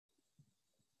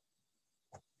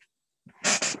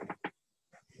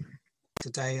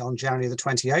today on January the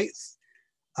 28th.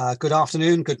 Good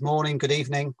afternoon, good morning, good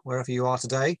evening, wherever you are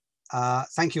today.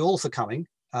 Thank you all for coming.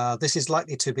 This is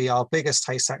likely to be our biggest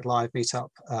Haystack Live meetup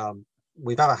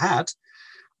we've ever had.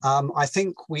 I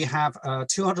think we have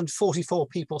 244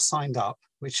 people signed up,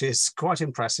 which is quite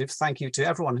impressive. Thank you to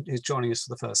everyone who's joining us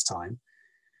for the first time.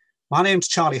 My name's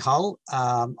Charlie Hull.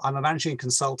 I'm a managing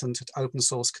consultant at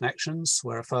OpenSource Connections.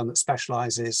 We're a firm that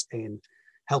specializes in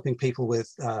helping people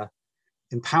with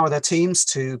empower their teams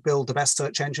to build the best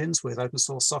search engines with open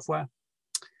source software.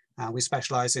 We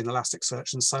specialize in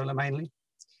Elasticsearch and Solr mainly.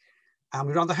 And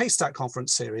we run the Haystack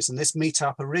conference series, and this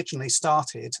meetup originally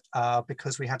started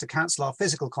because we had to cancel our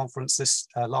physical conference this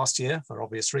last year for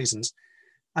obvious reasons,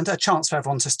 and a chance for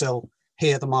everyone to still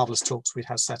hear the marvelous talks we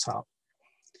have set up.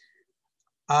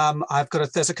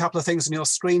 There's a couple of things on your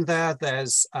screen there.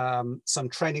 There's some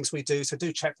trainings we do, so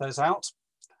do check those out.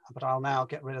 But I'll now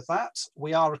get rid of that.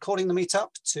 We are recording the meetup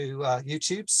to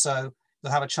YouTube, so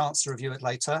you'll have a chance to review it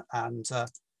later and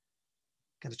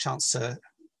get a chance to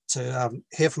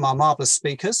hear from our marvelous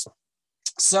speakers.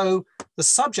 So the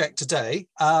subject today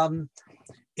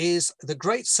is the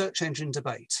great search engine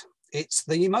debate. It's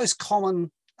the most common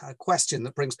question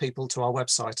that brings people to our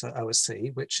website at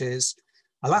OSC, which is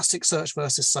Elasticsearch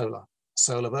versus Solr,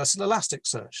 Solr versus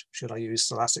Elasticsearch. Should I use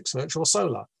Elasticsearch or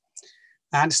Solr?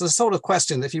 And it's the sort of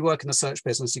question that if you work in the search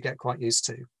business, you get quite used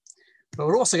to. But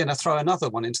we're also going to throw another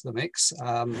one into the mix,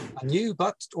 a new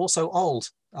but also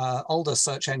older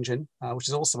search engine, which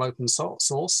is also open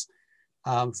source,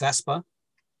 Vespa.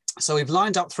 So we've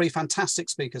lined up three fantastic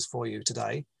speakers for you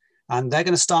today, and they're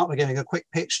going to start by giving a quick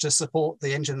pitch to support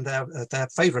the engine, their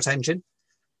favorite engine.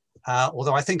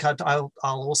 Although I think I'll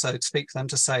also speak for them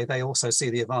to say they also see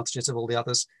the advantages of all the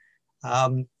others.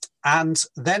 And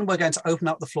then we're going to open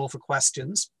up the floor for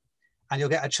questions, and you'll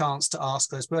get a chance to ask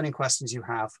those burning questions you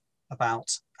have about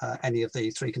any of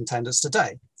the three contenders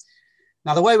today.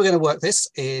 Now, the way we're going to work this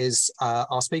is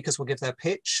our speakers will give their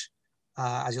pitch.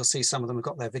 As you'll see, some of them have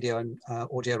got their video and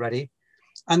audio ready.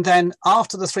 And then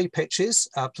after the three pitches,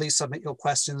 please submit your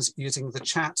questions using the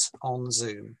chat on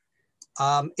Zoom.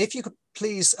 If you could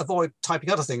please avoid typing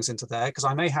other things into there, because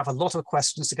I may have a lot of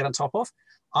questions to get on top of.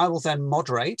 I will then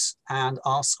moderate and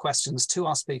ask questions to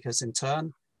our speakers in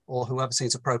turn, or whoever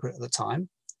seems appropriate at the time.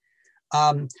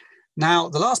 Now,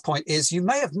 the last point is you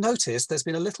may have noticed there's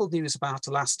been a little news about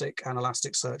Elastic and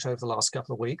Elasticsearch over the last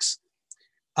couple of weeks.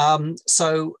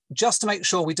 So just to make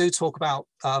sure we do talk about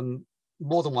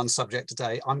more than one subject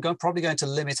today, I'm probably going to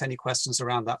limit any questions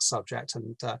around that subject.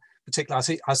 And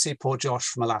particularly, I see poor Josh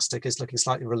from Elastic is looking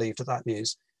slightly relieved at that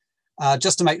news,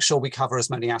 just to make sure we cover as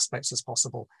many aspects as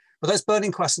possible. But those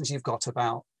burning questions you've got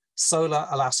about Solr,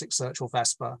 Elasticsearch, or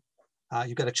Vespa,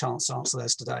 you've got a chance to answer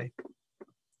those today.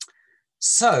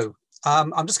 So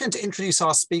I'm just going to introduce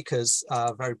our speakers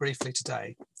very briefly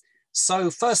today. So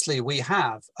firstly, we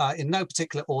have, in no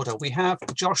particular order, we have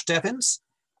Josh Devins.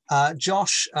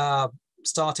 Josh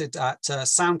started at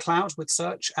SoundCloud with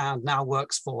search and now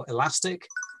works for Elastic.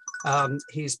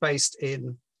 He's based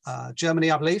in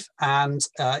Germany, I believe, and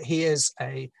he is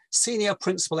a senior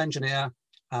principal engineer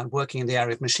working in the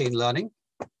area of machine learning.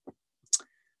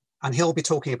 And he'll be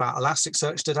talking about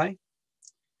Elasticsearch today.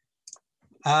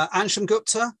 Anshum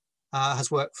Gupta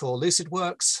has worked for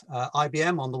LucidWorks,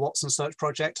 IBM on the Watson Search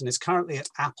project, and is currently at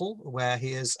Apple, where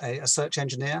he is a search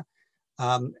engineer.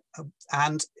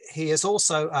 And he is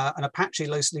also an Apache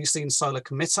Lucene Solr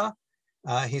committer.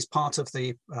 He's part of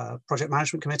the project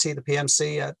management committee, the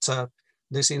PMC at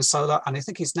Lucene Solr, and I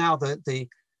think he's now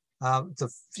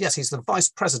he's the vice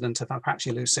president of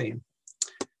Apache Lucene.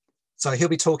 So he'll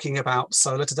be talking about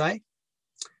Solr today.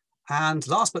 And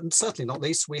last but certainly not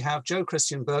least, we have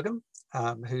Kristian Bergum,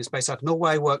 who's based out of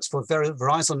Norway, works for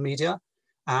Verizon Media,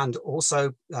 and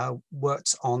also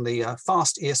worked on the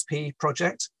Fast ESP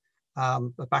project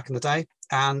back in the day.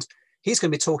 And he's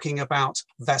going to be talking about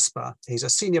Vespa. He's a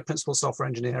senior principal software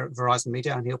engineer at Verizon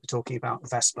Media, and he'll be talking about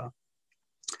Vespa.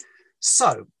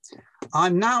 So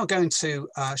I'm now going to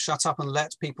shut up and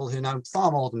let people who know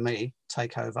far more than me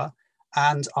take over.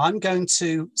 And I'm going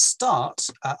to start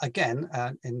again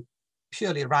in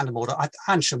purely a random order.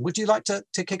 Anshum, would you like to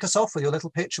kick us off with your little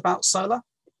pitch about Solr?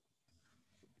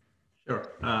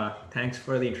 Sure. Thanks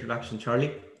for the introduction,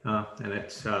 Charlie. And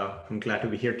I'm glad to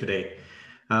be here today.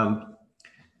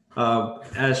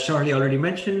 As Charlie already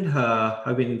mentioned,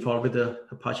 I've been involved with the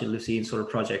Apache Lucene Solr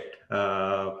project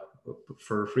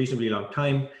for a reasonably long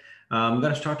time. I'm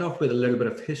going to start off with a little bit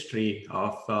of history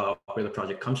of where the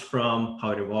project comes from,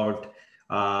 how it evolved,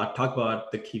 talk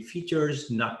about the key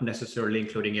features, not necessarily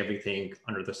including everything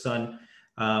under the sun,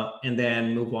 and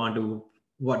then move on to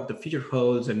what the future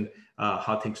holds and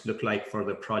how things look like for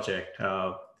the project.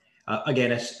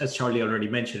 Again, as Charlie already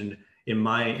mentioned, in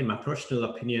my personal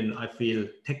opinion, I feel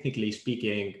technically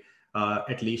speaking,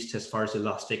 at least as far as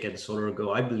Elastic and Solr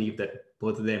go, I believe that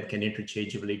both of them can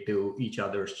interchangeably do each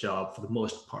other's job for the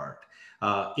most part,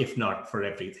 if not for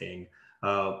everything.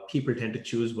 People tend to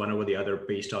choose one over the other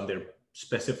based on their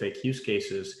specific use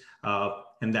cases,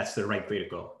 and that's the right way to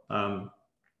go.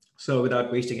 So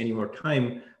without wasting any more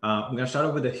time, I'm going to start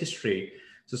off with the history.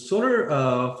 So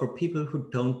Solr, for people who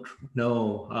don't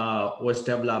know, was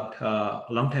developed a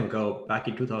long time ago, back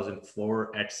in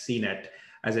 2004 at CNET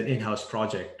as an in-house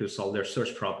project to solve their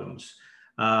search problems.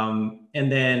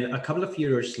 And then a couple of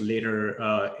years later,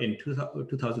 in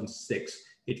 2006,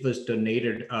 it was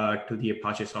donated to the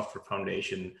Apache Software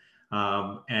Foundation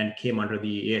and came under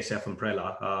the ASF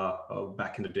umbrella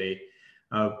back in the day.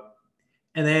 And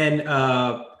then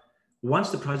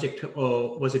once the project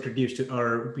was introduced to,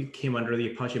 or came under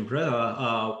the Apache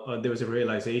umbrella, there was a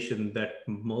realization that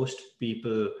most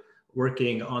people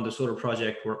working on the Solr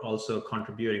project were also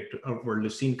contributing to, were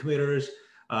Lucene committers.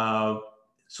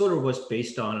 Solr was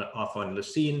based on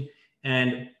Lucene,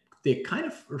 and they kind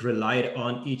of relied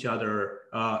on each other,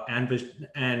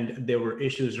 and there were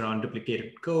issues around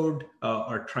duplicated code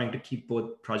or trying to keep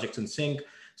both projects in sync.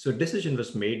 So a decision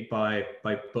was made by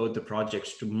both the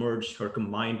projects to merge or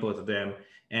combine both of them,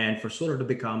 and for Solr to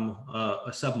become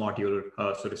a submodule,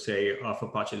 so to say, of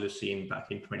Apache Lucene back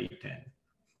in 2010.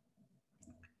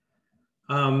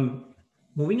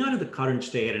 Moving on to the current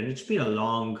state, and it's been a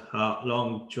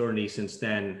long journey since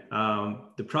then.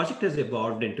 The project has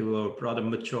evolved into a rather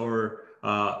mature,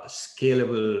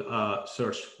 scalable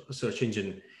search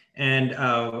engine, and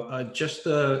just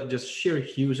sheer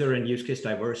user and use case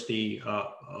diversity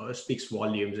speaks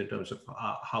volumes in terms of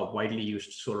how widely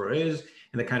used Solr is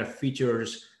and the kind of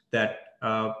features that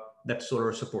that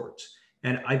Solr supports.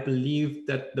 And I believe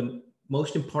that the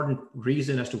most important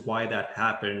reason as to why that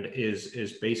happened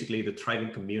is basically the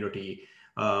thriving community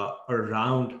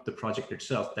around the project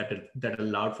itself that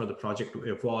allowed for the project to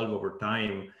evolve over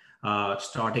time,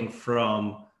 starting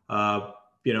from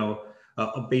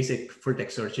a basic full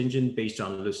text search engine based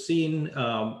on Lucene,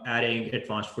 adding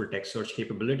advanced full text search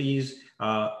capabilities,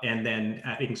 and then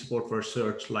adding support for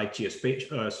search like search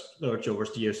over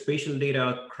geospatial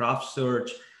data, craft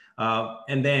search,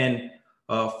 and then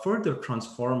further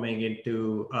transforming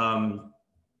into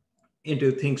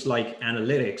things like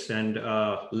analytics and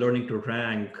learning to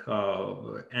rank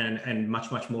and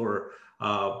much more.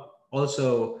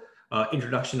 Also,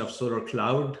 introduction of Solr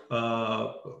Cloud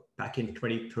back in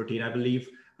 2013, I believe,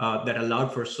 that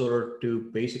allowed for Solr to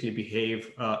basically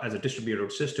behave as a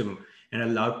distributed system and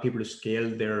allowed people to scale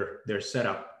their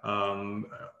setup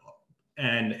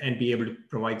and be able to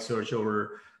provide search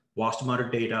over vast amount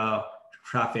of data,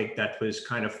 traffic that was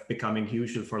kind of becoming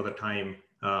usual for the time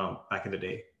back in the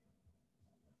day.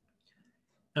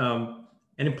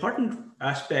 An important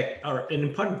aspect or an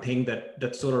important thing that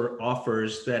Solr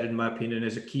offers that, in my opinion,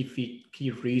 is a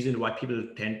key reason why people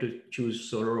tend to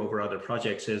choose Solr over other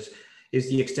projects is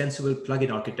the extensible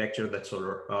plugin architecture that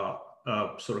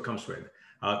Solr comes with.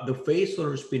 The way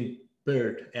Solr has been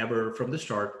built ever from the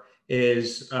start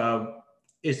is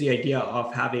the idea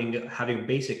of having a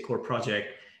basic core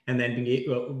project and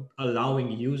then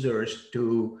allowing users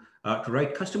to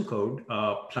write custom code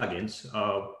plugins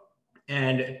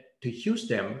and to use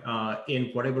them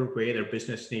in whatever way their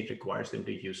business need requires them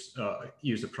to use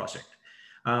the project.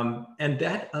 And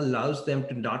that allows them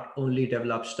to not only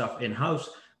develop stuff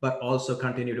in-house, but also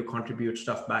continue to contribute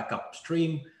stuff back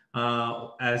upstream,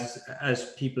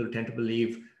 as people tend to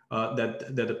believe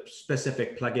that the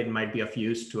specific plugin might be of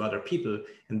use to other people.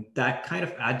 And that kind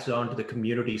of adds on to the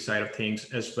community side of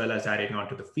things, as well as adding on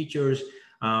to the features.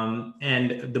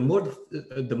 And the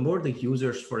more the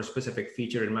users for a specific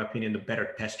feature, in my opinion, the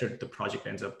better tested the project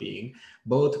ends up being,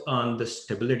 both on the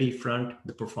stability front,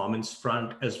 the performance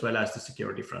front, as well as the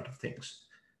security front of things.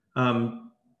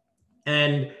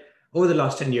 And over the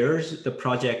last 10 years, the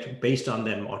project based on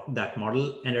that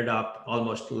model ended up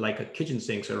almost like a kitchen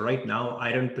sink. So right now,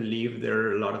 I don't believe there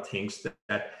are a lot of things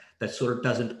that Solr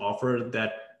doesn't offer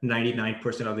that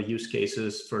 99% of the use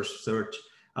cases for search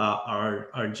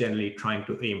are generally trying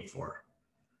to aim for.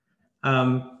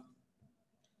 And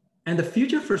the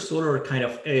future for Solr kind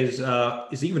of is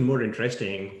even more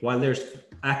interesting. While there's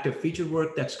active feature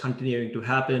work that's continuing to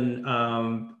happen,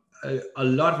 a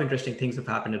lot of interesting things have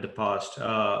happened in the past.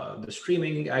 The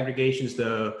streaming aggregations,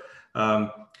 the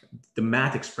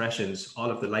math expressions,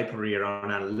 all of the library around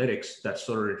analytics that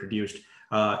Solr introduced.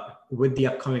 With the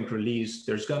upcoming release,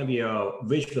 there's going to be a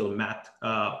visual math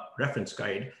reference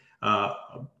guide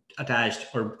attached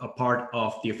or a part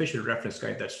of the official reference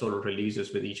guide that Solr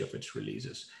releases with each of its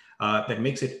releases. That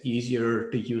makes it easier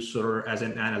to use Solr as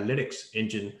an analytics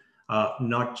engine,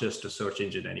 not just a search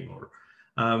engine anymore.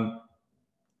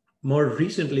 More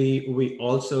recently, we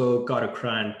also got a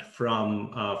grant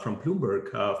from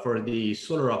Bloomberg for the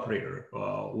Solr operator,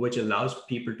 which allows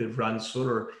people to run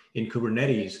Solr in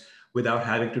Kubernetes without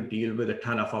having to deal with a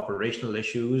ton of operational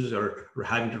issues or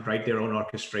having to write their own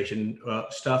orchestration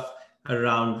stuff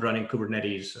around running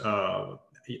Kubernetes,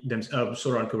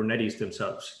 Solr on Kubernetes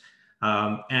themselves.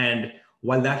 And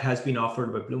while that has been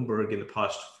offered by Bloomberg in the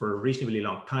past for a reasonably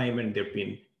long time, and there've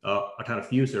been a ton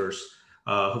of users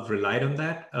who've relied on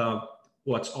that,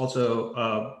 what's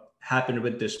also happened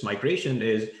with this migration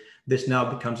is this now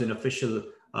becomes an official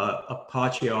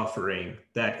Apache offering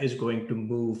that is going to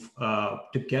move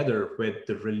together with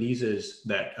the releases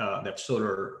that that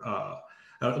Solr,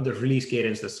 the release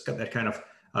cadence that kind of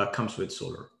comes with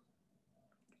Solr.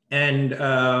 And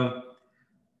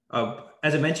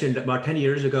as I mentioned, about 10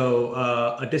 years ago,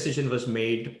 a decision was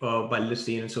made by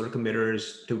Lucene and Solr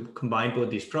committers to combine both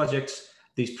these projects.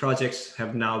 These projects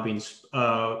have now been,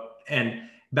 and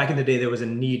back in the day, there was a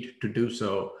need to do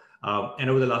so. And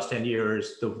over the last 10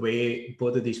 years, the way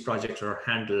both of these projects are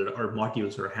handled or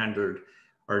modules are handled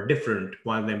are different.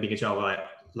 One of them being a Java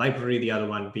library, the other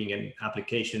one being an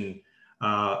application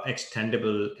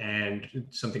extendable and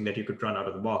something that you could run out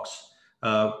of the box.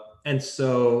 And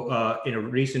so in a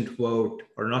recent vote,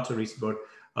 or not so recent vote,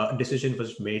 a decision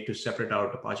was made to separate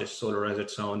out Apache Solr as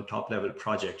its own top-level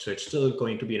project. So it's still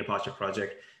going to be an Apache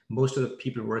project. Most of the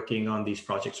people working on these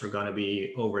projects are going to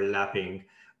be overlapping,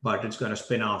 but it's going to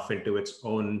spin off into its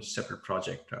own separate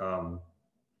project.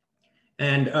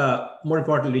 And more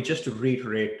importantly, just to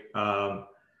reiterate, all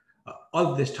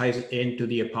of this ties into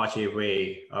the Apache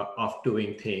way of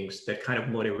doing things that kind of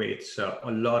motivates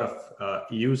a lot of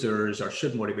users, or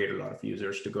should motivate a lot of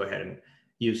users to go ahead and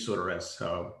use Solr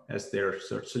as their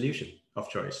search solution of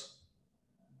choice.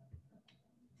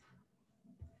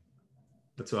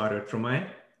 That's about it from my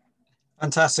end.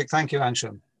 Fantastic, thank you,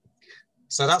 Anshum.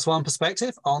 So that's one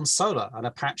perspective on Solr, an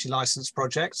Apache licensed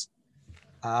project,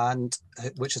 and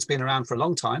which has been around for a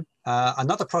long time.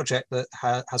 Another project that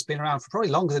has been around for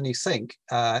probably longer than you think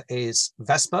is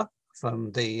Vespa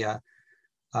from the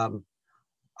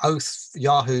Oath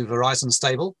Yahoo Verizon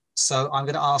stable. So I'm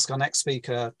going to ask our next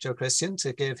speaker, Joe Kristian,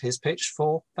 to give his pitch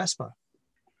for Vespa.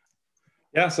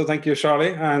 Yeah, so thank you,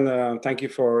 Charlie, and thank you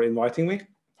for inviting me,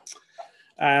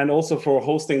 and also for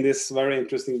hosting this very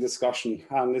interesting discussion.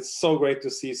 And it's so great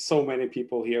to see so many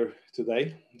people here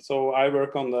today. So I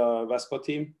work on the Vespa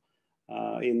team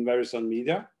in Verizon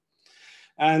Media.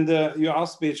 And you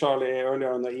asked me, Charlie,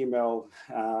 earlier on the email,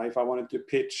 if I wanted to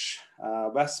pitch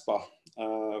Vespa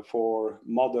for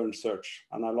modern search.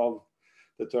 And I love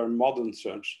the term modern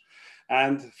search.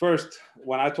 And first,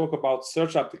 when I talk about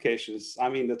search applications, I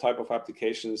mean the type of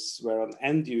applications where an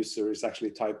end user is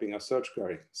actually typing a search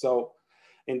query. So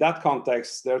in that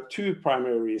context, there are two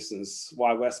primary reasons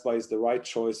why Vespa is the right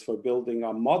choice for building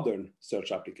a modern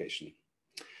search application.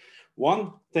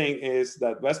 One thing is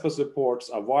that Vespa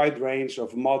supports a wide range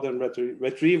of modern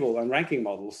retrieval and ranking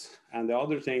models. And the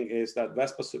other thing is that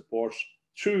Vespa supports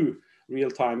true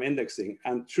real-time indexing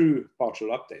and true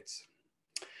partial updates.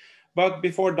 But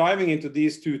before diving into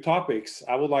these two topics,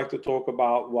 I would like to talk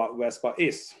about what Vespa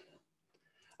is.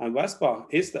 And Vespa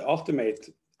is the ultimate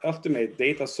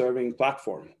data serving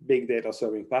platform, big data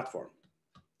serving platform.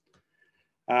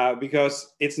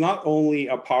 Because it's not only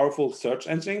a powerful search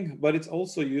engine, but it's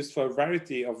also used for a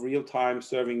variety of real-time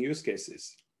serving use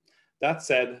cases. That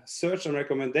said, search and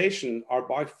recommendation are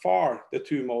by far the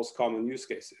two most common use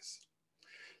cases.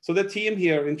 So the team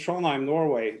here in Trondheim,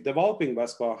 Norway, developing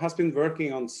Vespa has been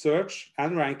working on search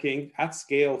and ranking at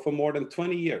scale for more than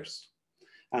 20 years.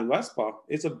 And Vespa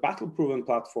is a battle-proven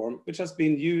platform which has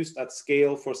been used at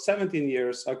scale for 17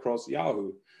 years across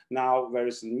Yahoo, now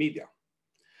Verizon Media.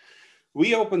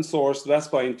 We open sourced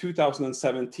Vespa in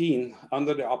 2017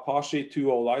 under the Apache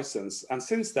 2.0 license, and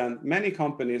since then, many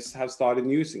companies have started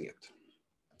using it.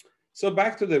 So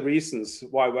back to the reasons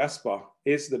why Vespa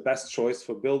is the best choice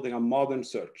for building a modern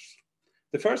search.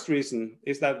 The first reason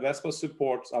is that Vespa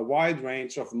supports a wide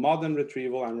range of modern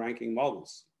retrieval and ranking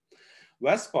models.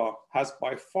 Vespa has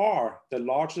by far the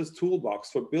largest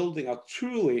toolbox for building a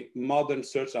truly modern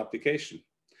search application.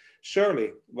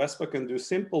 Surely, Vespa can do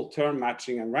simple term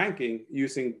matching and ranking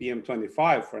using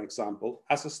BM25, for example,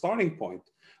 as a starting point,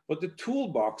 but the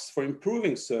toolbox for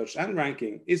improving search and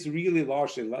ranking is really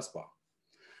large in Vespa.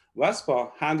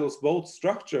 Vespa handles both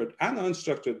structured and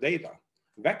unstructured data.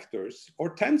 Vectors,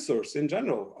 or tensors in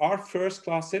general, are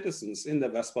first-class citizens in the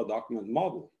Vespa document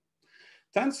model.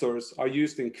 tensors are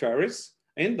used in queries,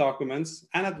 in documents,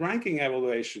 and at ranking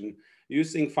evaluation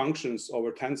using functions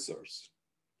over tensors.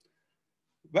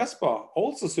 Vespa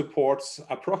also supports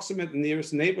approximate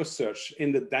nearest neighbor search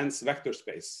in the dense vector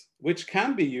space, which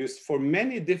can be used for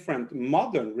many different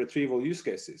modern retrieval use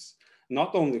cases,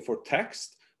 not only for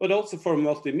text, but also for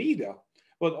multimedia,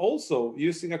 but also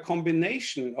using a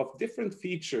combination of different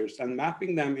features and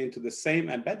mapping them into the same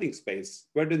embedding space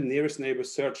where the nearest neighbor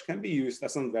search can be used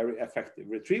as a very effective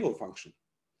retrieval function.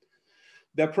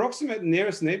 The approximate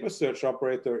nearest neighbor search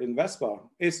operator in Vespa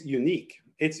is unique.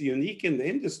 It's unique in the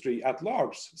industry at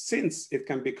large, since it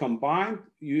can be combined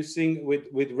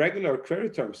with regular query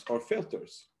terms or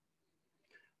filters.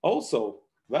 Also,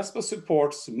 Vespa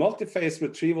supports multi-phase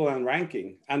retrieval and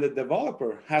ranking, and the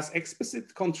developer has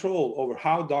explicit control over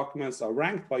how documents are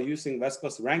ranked by using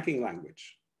Vespa's ranking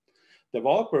language.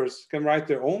 Developers can write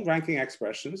their own ranking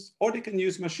expressions, or they can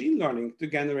use machine learning to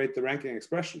generate the ranking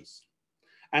expressions.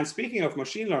 And speaking of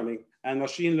machine learning and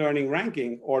machine learning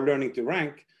ranking or learning to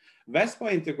rank,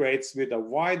 Vespa integrates with a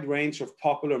wide range of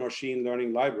popular machine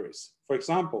learning libraries. For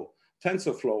example,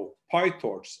 TensorFlow,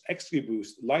 PyTorch,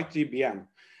 XGBoost, LightGBM,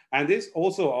 and this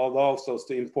also allows us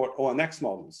to import ONX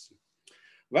models.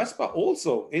 Vespa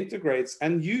also integrates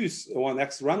and uses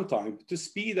ONX runtime to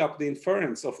speed up the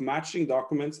inference of matching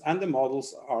documents, and the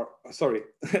models are,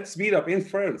 speed up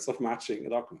inference of matching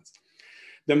documents.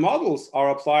 The models are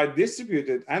applied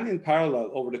distributed and in parallel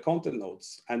over the content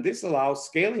nodes, and this allows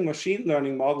scaling machine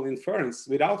learning model inference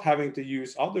without having to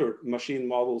use other machine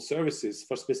model services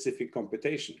for specific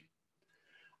computation.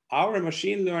 Our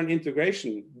machine learning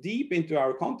integration deep into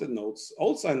our content nodes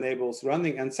also enables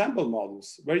running ensemble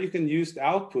models, where you can use the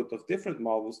output of different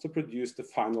models to produce the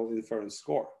final inference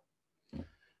score.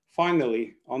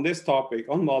 Finally, on this topic,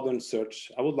 on modern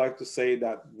search, I would like to say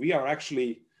that we are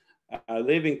actually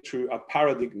living through a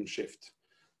paradigm shift.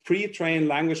 Pre-trained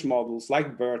language models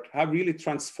like BERT have really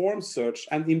transformed search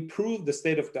and improved the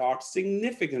state of the art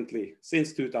significantly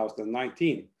since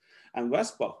 2019. And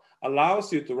Vespa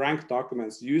allows you to rank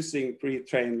documents using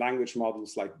pre-trained language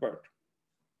models like BERT.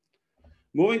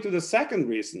 Moving to the second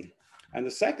reason, and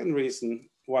the second reason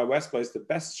why Vespa is the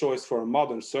best choice for a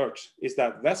modern search is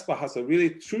that Vespa has a really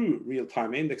true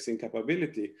real-time indexing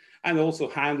capability and also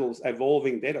handles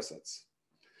evolving datasets.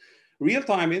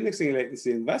 Real-time indexing latency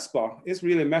in Vespa is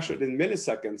really measured in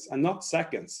milliseconds and not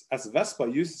seconds, as Vespa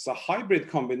uses a hybrid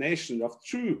combination of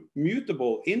true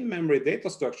mutable in-memory data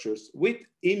structures with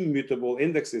immutable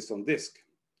indexes on disk.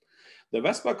 The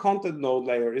Vespa content node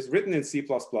layer is written in C++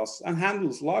 and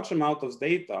handles large amounts of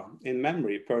data in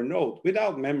memory per node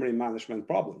without memory management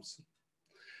problems.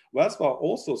 Vespa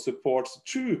also supports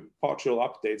true partial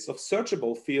updates of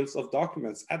searchable fields of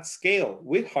documents at scale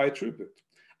with high throughput.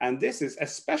 And this is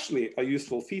especially a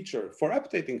useful feature for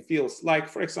updating fields like,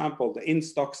 for example, the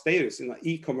in-stock status in an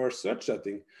e-commerce search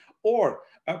setting, or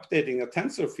updating a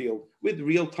tensor field with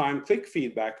real-time click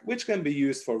feedback, which can be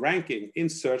used for ranking in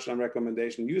search and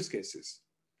recommendation use cases.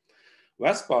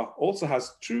 Vespa also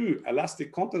has true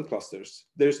elastic content clusters.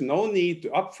 There's no need to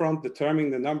upfront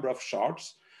determine the number of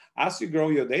shards. As you grow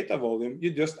your data volume,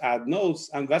 you just add nodes,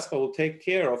 and Vespa will take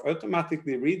care of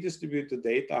automatically redistribute the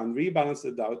data and rebalance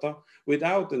the data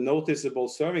without a noticeable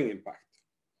serving impact.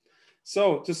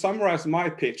 So to summarize my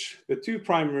pitch, the two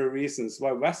primary reasons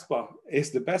why Vespa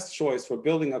is the best choice for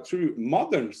building a true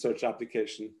modern search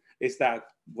application is that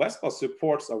Vespa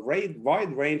supports a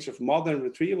wide range of modern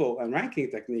retrieval and ranking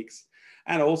techniques,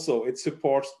 and also it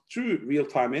supports true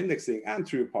real-time indexing and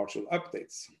true partial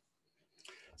updates.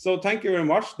 So thank you very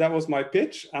much. That was my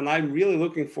pitch, and I'm really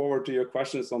looking forward to your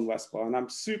questions on Vespa, and I'm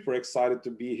super excited to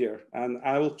be here, and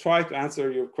I will try to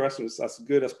answer your questions as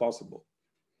good as possible.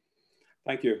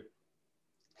 Thank you.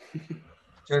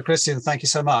 Kristian, thank you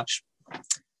so much.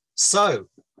 So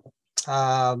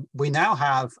we now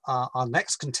have our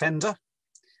next contender.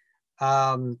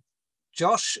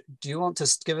 Josh, do you want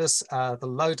to give us the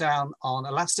lowdown on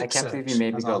Elasticsearch? I can't believe you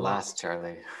made me go last,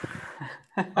 Charlie.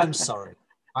 I'm sorry.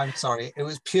 I'm sorry. It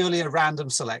was purely a random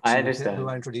selection. I understand. Who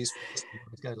I introduced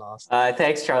go last.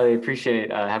 Thanks, Charlie. Appreciate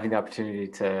having the opportunity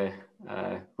to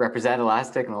represent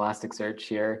Elastic and Elasticsearch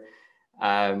here.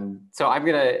 So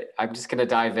I'm just gonna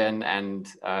dive in and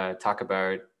talk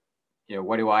about,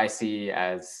 what do I see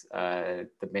as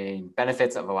the main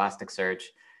benefits of Elasticsearch?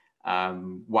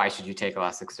 Why should you take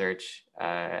Elasticsearch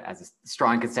as a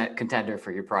strong contender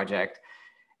for your project?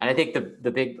 And I think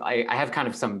the big, I have kind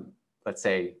of some, let's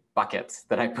say, buckets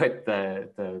that I put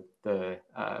the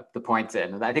points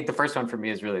in. And I think the first one for me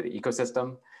is really the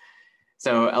ecosystem.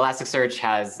 So Elasticsearch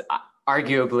has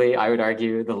arguably, I would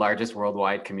argue, the largest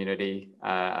worldwide community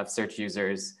of search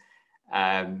users.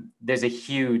 there's a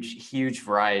huge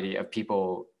variety of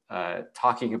people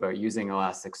talking about using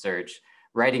Elasticsearch,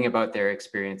 writing about their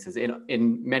experiences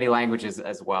in many languages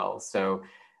as well. So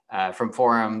from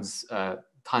forums,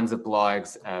 tons of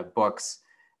blogs, books,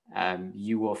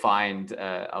 you will find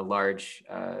a large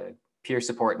peer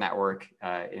support network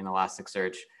in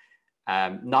Elasticsearch.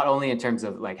 Not only in terms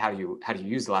of like how do you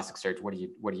use Elasticsearch, what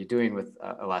are you doing with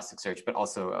Elasticsearch, but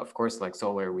also of course like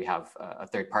Solr, we have a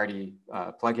third-party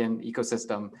plugin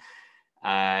ecosystem,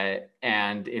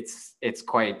 and it's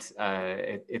quite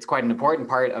an important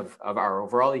part of our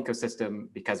overall ecosystem,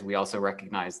 because we also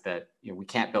recognize that we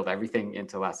can't build everything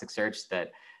into Elasticsearch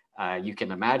that you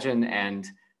can imagine, and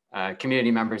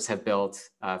community members have built,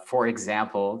 for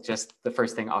example, just the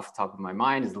first thing off the top of my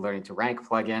mind is the Learning to Rank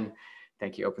plugin.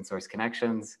 Thank you, OpenSource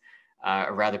Connections,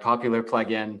 a rather popular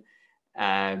plugin.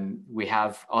 We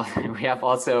have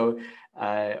also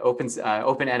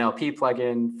OpenNLP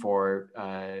plugin for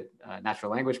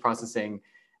natural language processing.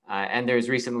 And there's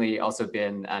recently also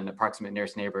been an approximate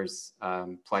nearest neighbors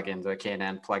plugin, the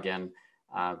KNN plugin,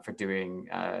 for doing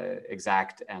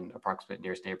exact and approximate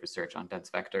nearest neighbors search on dense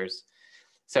vectors.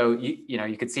 So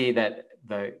you could see that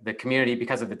the community,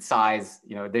 because of its size,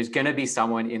 there's going to be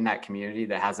someone in that community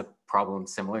that has a problem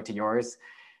similar to yours,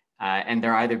 and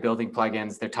they're either building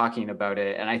plugins, they're talking about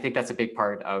it, and I think that's a big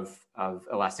part of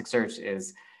Elasticsearch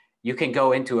is you can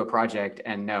go into a project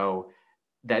and know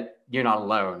that you're not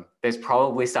alone. There's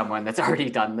probably someone that's already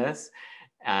done this,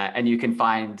 and you can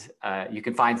find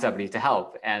somebody to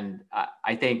help. And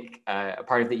I think a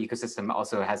part of the ecosystem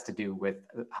also has to do with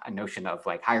a notion of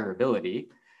like hireability.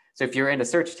 So if you're in a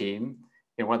search team,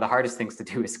 one of the hardest things to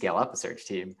do is scale up a search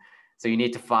team. So you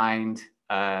need to find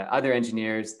other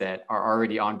engineers that are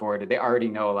already onboarded. They already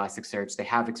know Elasticsearch. They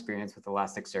have experience with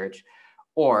Elasticsearch.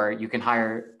 Or you can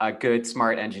hire a good,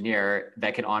 smart engineer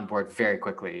that can onboard very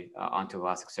quickly onto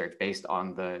Elasticsearch based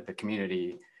on the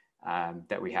community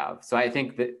that we have. So I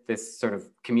think that this sort of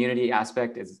community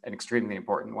aspect is an extremely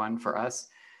important one for us.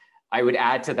 I would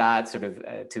add to that, sort of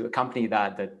to accompany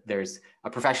that there's a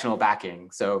professional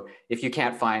backing. So if you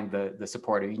can't find the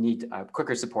support, or you need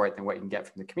quicker support than what you can get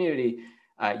from the community,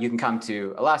 you can come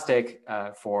to Elastic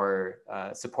for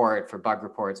support for bug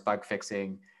reports, bug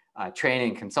fixing,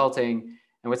 training, consulting.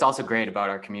 And what's also great about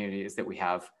our community is that we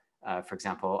have, for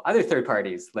example, other third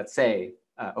parties, let's say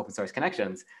OpenSource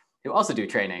Connections, who also do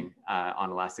training on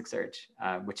Elasticsearch,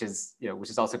 which is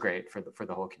also great for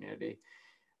the whole community.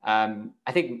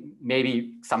 I think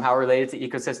maybe somehow related to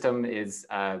ecosystem is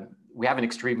we have an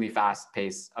extremely fast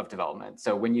pace of development.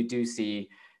 So when you do see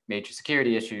major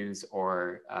security issues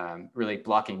or really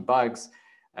blocking bugs,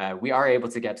 we are able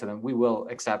to get to them. We will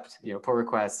accept pull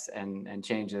requests and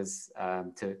changes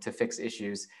to fix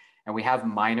issues. And we have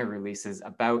minor releases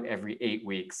about every 8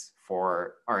 weeks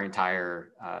for our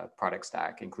entire product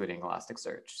stack, including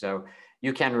Elasticsearch. So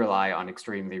you can rely on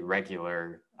extremely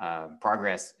regular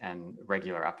progress and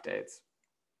regular updates.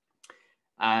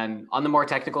 On the more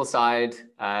technical side,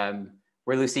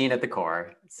 we're Lucene at the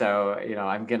core. So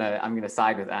I'm gonna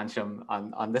side with Anshum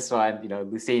on this one.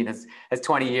 Lucene has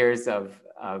 20 years of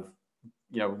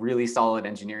really solid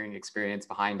engineering experience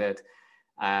behind it.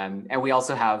 And we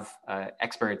also have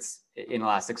experts in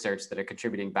Elasticsearch that are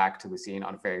contributing back to Lucene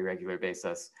on a very regular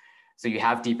basis. So you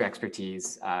have deep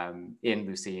expertise in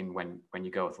Lucene when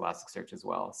you go with Elasticsearch as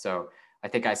well. So I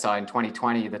think I saw in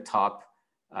 2020, the top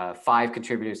 5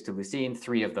 contributors to Lucene,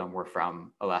 3 of them were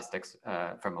from Elastic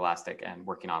and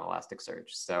working on Elasticsearch.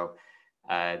 So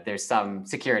there's some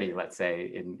security, let's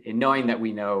say, in knowing that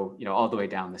we know, all the way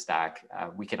down the stack.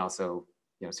 We can also,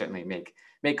 certainly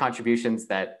make contributions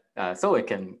that Solr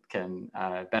can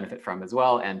benefit from as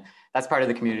well, and that's part of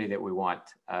the community that we want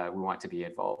to be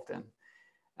involved in.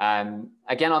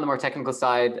 Again, on the more technical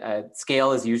side,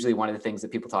 scale is usually one of the things that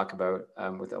people talk about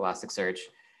with Elasticsearch,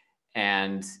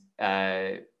 and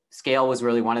scale was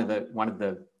really one of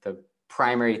the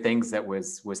primary things that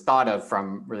was thought of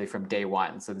from day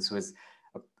one. So this was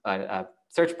a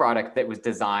search product that was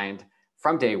designed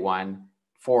from day one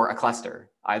for a cluster,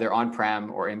 either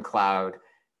on-prem or in cloud.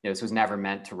 This was never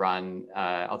meant to run,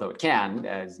 although it can,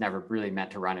 it's never really meant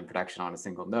to run in production on a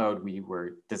single node. We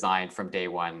were designed from day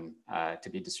one to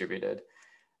be distributed.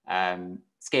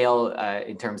 Scale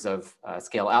in terms of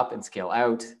scale up and scale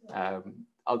out. A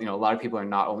lot of people are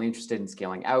not only interested in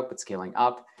scaling out, but scaling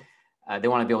up. They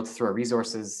want to be able to throw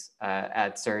resources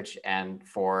at search, and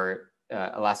for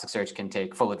Elasticsearch can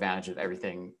take full advantage of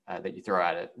everything that you throw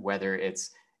at it, whether it's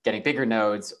getting bigger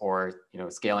nodes or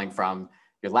scaling from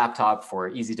your laptop for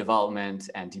easy development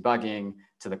and debugging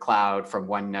to the cloud from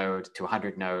 1 node to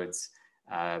 100 nodes.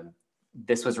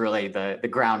 this was really the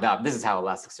ground up. This is how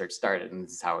Elasticsearch started, and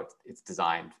this is how it's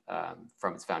designed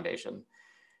from its foundation.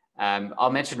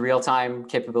 I'll mention real-time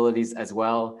capabilities as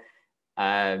well.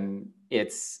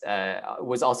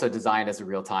 Was also designed as a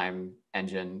real-time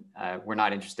engine. We're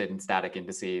not interested in static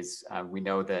indices. We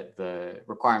know that the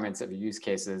requirements of use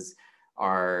cases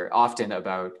are often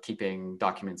about keeping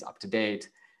documents up to date.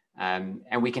 And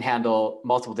we can handle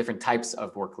multiple different types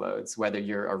of workloads, whether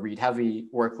you're a read-heavy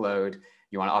workload,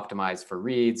 you want to optimize for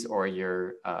reads, or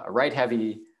you're a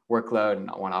write-heavy workload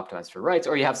and want to optimize for writes,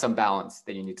 or you have some balance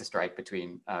that you need to strike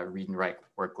between read and write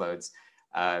workloads.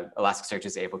 Elasticsearch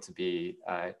is able to be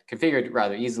configured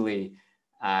rather easily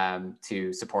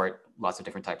to support lots of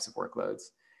different types of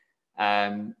workloads.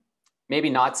 Maybe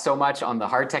not so much on the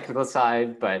hard technical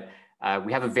side, but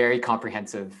we have a very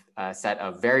comprehensive set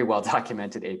of very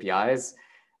well-documented APIs.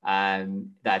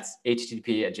 That's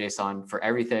HTTP and JSON for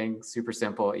everything, super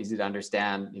simple, easy to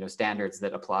understand, standards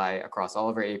that apply across all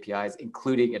of our APIs,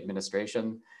 including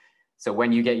administration. So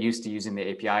when you get used to using the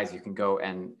APIs, you can go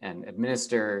and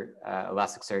administer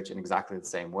Elasticsearch in exactly the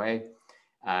same way.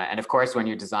 And of course, when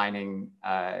you're designing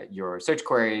your search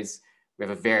queries, we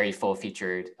have a very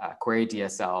full-featured query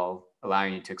DSL,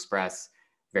 allowing you to express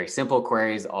very simple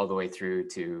queries all the way through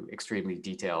to extremely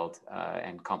detailed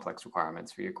and complex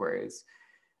requirements for your queries.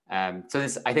 So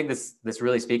I think this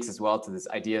really speaks as well to this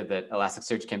idea that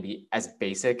Elasticsearch can be as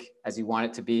basic as you want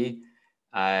it to be,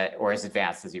 or as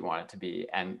advanced as you want it to be.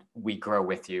 And we grow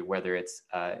with you, whether it's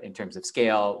in terms of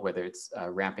scale, whether it's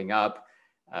ramping up,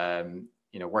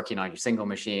 working on your single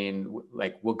machine,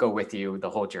 like we'll go with you the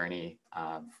whole journey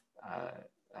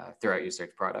throughout your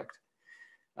search product.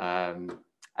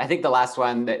 I think the last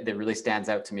one that really stands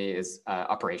out to me is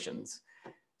operations.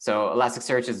 So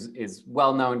Elasticsearch is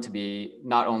well known to be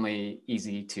not only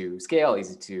easy to scale,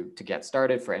 easy to get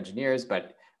started for engineers,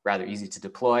 but rather easy to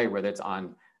deploy, whether it's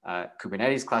on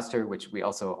Kubernetes cluster, which we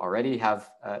also already have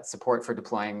support for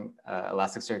deploying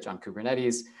Elasticsearch on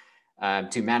Kubernetes,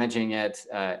 to managing it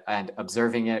and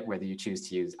observing it, whether you choose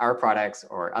to use our products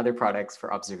or other products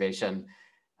for observation.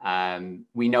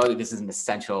 We know that this is an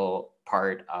essential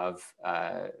part of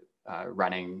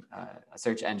running a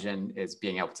search engine, is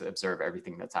being able to observe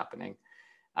everything that's happening.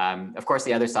 Of course,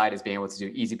 the other side is being able to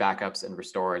do easy backups and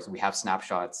restores. We have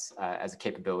snapshots as a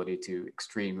capability to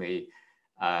extremely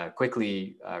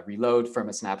quickly reload from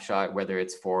a snapshot, whether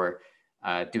it's for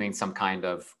doing some kind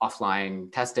of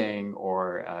offline testing,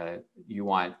 or you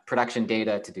want production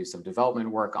data to do some development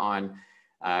work on,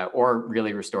 or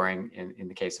really restoring in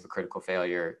the case of a critical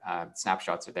failure.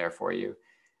 Snapshots are there for you.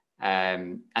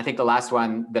 I think the last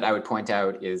one that I would point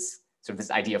out is sort of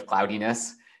this idea of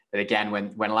cloudiness. That again,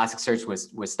 when Elasticsearch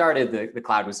was started, the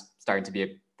cloud was starting to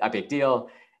be a big deal.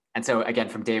 And so again,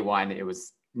 from day one, it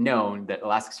was known that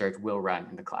Elasticsearch will run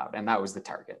in the cloud, and that was the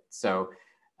target. So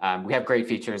we have great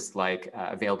features like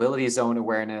availability zone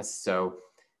awareness. So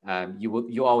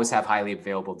you always have highly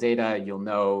available data. You'll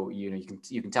know,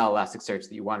 you can tell Elasticsearch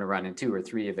that you want to run in 2 or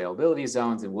 3 availability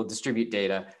zones, and we'll distribute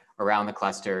data around the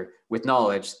cluster with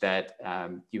knowledge that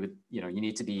you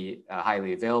need to be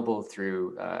highly available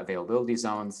through availability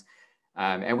zones.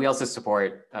 And we also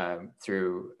support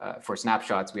for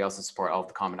snapshots, we also support all of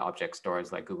the common object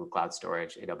stores like Google Cloud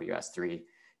Storage, AWS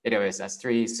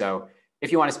S3. So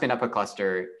if you want to spin up a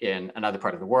cluster in another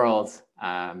part of the world,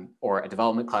 or a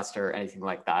development cluster, anything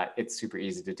like that, it's super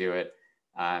easy to do it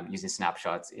using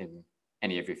snapshots in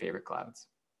any of your favorite clouds.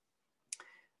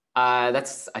 I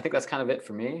think that's kind of it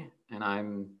for me, and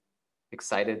I'm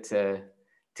excited to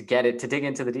dig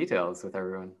into the details with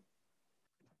everyone.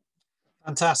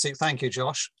 Fantastic, thank you,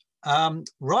 Josh.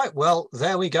 Right, well,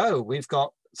 there we go. We've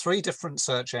got 3 different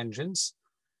search engines,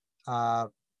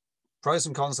 pros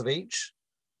and cons of each.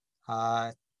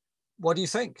 What do you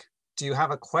think? Do you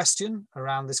have a question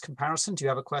around this comparison? Do you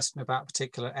have a question about a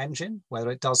particular engine,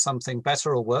 whether it does something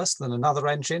better or worse than another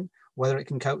engine, whether it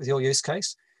can cope with your use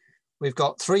case? We've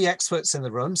got 3 experts in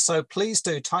the room, so please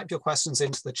do type your questions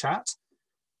into the chat,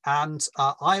 and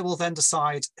I will then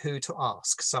decide who to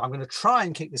ask. So I'm going to try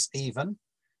and keep this even.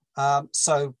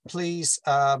 So please,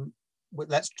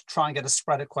 let's try and get a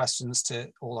spread of questions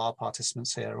to all our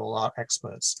participants here, all our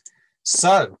experts.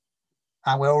 So,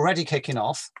 and we're already kicking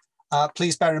off.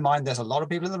 Please bear in mind, there's a lot of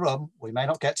people in the room. We may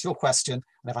not get to your question,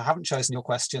 and if I haven't chosen your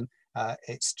question,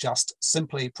 it's just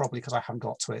simply probably because I haven't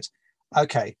got to it.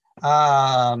 Okay.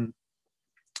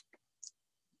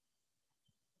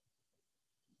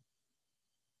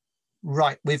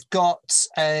 Right, we've got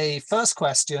a first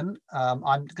question.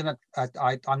 I'm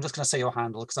just gonna say your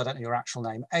handle because I don't know your actual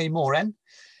name. A Moren.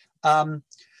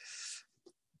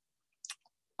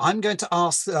 I'm going to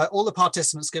ask all the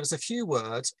participants give us a few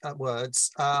words.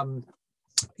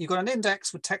 You've got an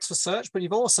index with text for search, but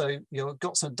you've got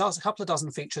a couple of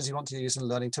dozen features you want to use in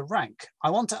learning to rank.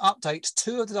 I want to update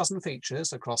 2 of the dozen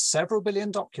features across several billion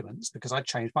documents because I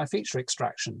changed my feature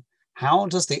extraction. How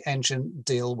does the engine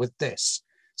deal with this?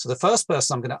 So the first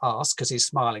person I'm going to ask, because he's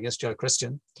smiling, is Joe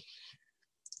Kristian.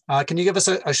 Can you give us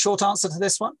a short answer to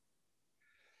this one?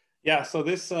 Yeah, so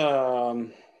this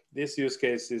use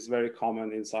case is very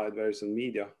common inside Verizon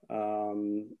Media.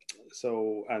 And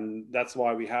that's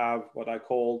why we have what I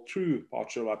call true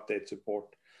partial update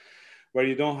support, where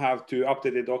you don't have to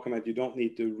update the document. You don't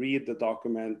need to read the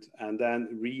document and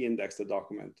then re-index the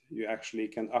document. You actually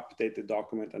can update the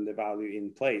document and the value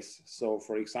in place. So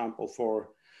for example, for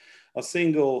a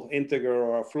single integer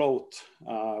or a float,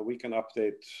 we can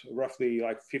update roughly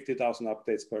like 50,000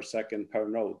 updates per second per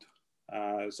node.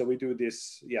 So we do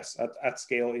this, yes, at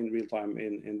scale in real time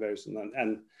in Verizon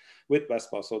and with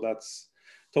Vespa. So that's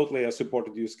totally a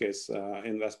supported use case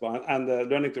in Vespa. And the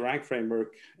learning to rank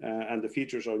framework and the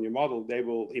features on your model, they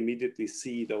will immediately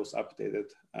see those updated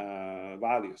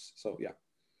values. So yeah.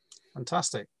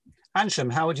 Fantastic.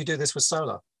 Anshum, how would you do this with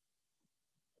Solr?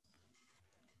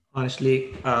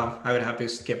 Honestly, I would have to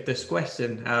skip this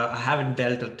question. I haven't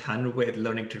dealt a ton with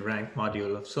learning to rank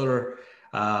module of Solr.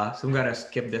 So I'm going to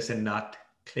skip this and not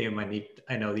claim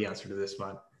I know the answer to this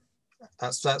one.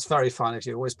 That's very fine of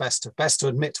you. Always best to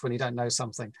admit when you don't know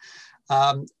something.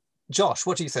 Josh,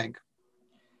 what do you think?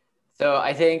 So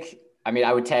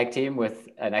I would tag team with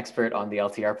an expert on the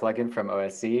LTR plugin from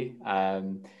OSC.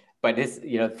 But this,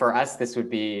 for us, this would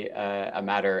be a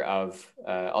matter of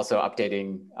also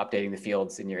updating the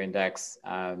fields in your index.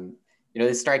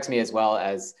 This strikes me as well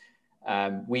as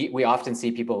we often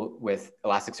see people with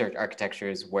Elasticsearch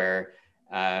architectures where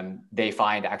they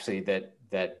find actually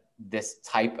that this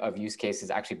type of use case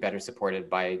is actually better supported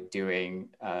by doing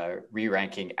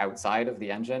re-ranking outside of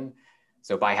the engine.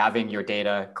 So by having your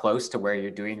data close to where you're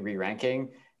doing re-ranking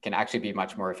can actually be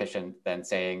much more efficient than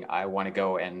saying, I want to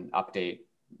go and update,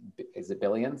 is it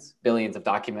billions of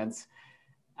documents?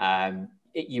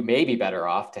 You may be better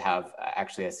off to have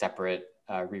actually a separate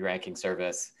re-ranking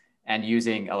service and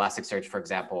using Elasticsearch, for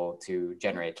example, to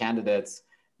generate candidates.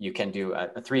 You can do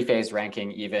a 3-phase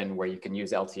ranking even where you can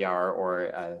use LTR or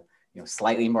a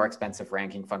slightly more expensive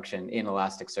ranking function in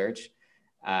Elasticsearch,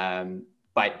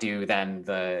 but do then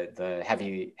the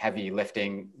heavy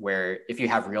lifting where if you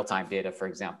have real-time data, for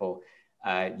example,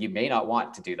 you may not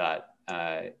want to do that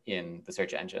in the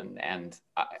search engine. And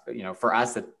for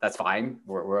us, that's fine.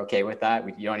 We're okay with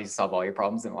that. You don't need to solve all your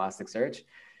problems in Elasticsearch.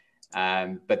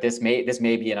 But this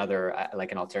may be another,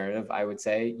 like an alternative, I would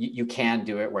say. You can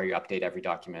do it where you update every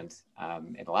document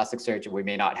in Elasticsearch. We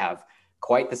may not have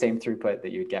quite the same throughput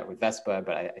that you'd get with Vespa,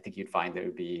 but I think you'd find that it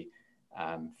would be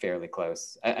fairly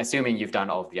close, assuming you've done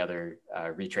all of the other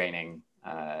retraining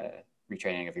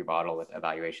of your model with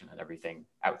evaluation and everything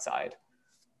outside.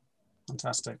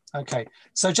 Fantastic. Okay,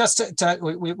 so just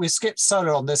we skipped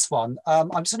Solr on this one.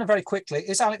 I'm just going to very quickly,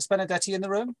 is Alex Benedetti in the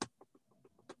room?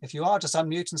 If you are, just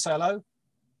unmute and say hello.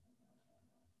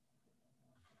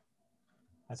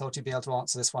 I thought you'd be able to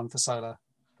answer this one for Solr,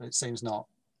 but it seems not.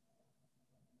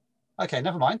 Okay,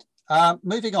 never mind.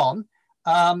 Moving on.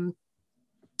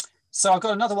 So I've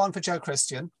got another one for Joe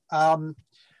Kristian.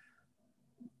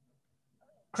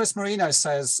 Chris Marino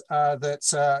says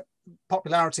that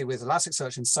popularity with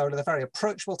Elasticsearch and Solr, they're very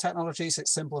approachable technologies.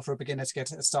 It's simple for a beginner to get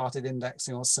started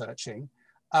indexing or searching.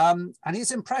 And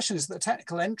his impression is that the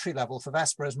technical entry level for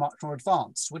Vespa is much more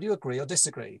advanced. Would you agree or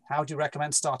disagree? How do you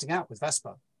recommend starting out with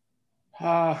Vespa?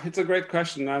 It's a great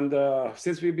question. And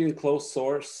since we've been closed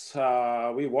source,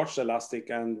 we watched Elastic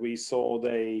and we saw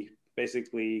they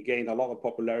basically gained a lot of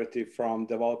popularity from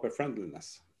developer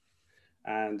friendliness.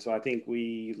 And so I think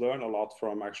we learn a lot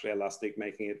from actually Elastic,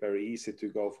 making it very easy to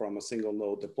go from a single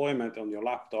node deployment on your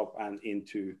laptop and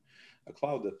into a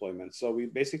cloud deployment. So we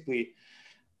basically,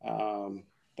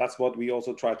 that's what we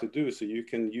also try to do. So you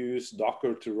can use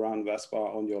Docker to run Vespa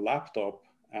on your laptop,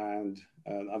 and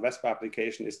a Vespa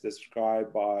application is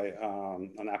described by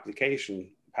an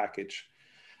application package.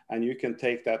 And you can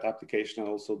take that application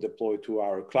and also deploy to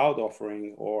our cloud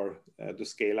offering or to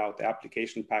scale out the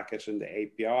application package and the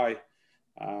API.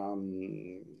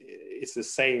 It's the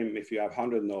same if you have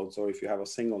 100 nodes or if you have a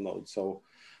single node. So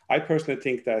I personally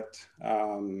think that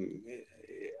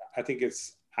I think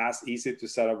it's as easy to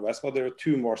set up Vespa. There are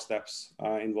 2 more steps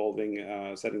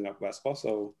involving setting up Vespa.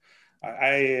 So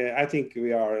I think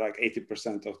we are like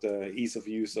 80% of the ease of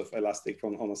use of Elastic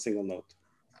on a single node.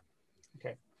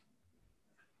 Okay,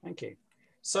 thank you.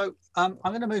 So I'm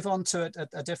going to move on to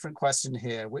a different question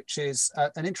here, which is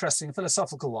an interesting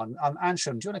philosophical one.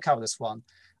 Anshum, do you want to cover this one?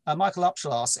 Michael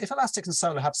Upshall asks, if Elastic and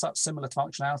Solr have such similar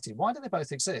functionality, why do they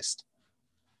both exist?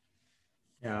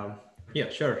 Yeah,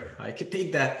 sure. I could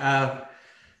take that.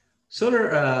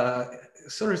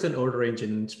 Solr is an older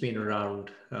engine. It's been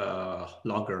around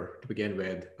longer to begin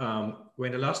with.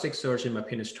 When Elasticsearch, in my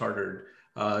opinion, started,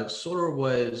 Solr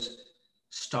was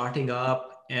starting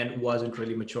up and wasn't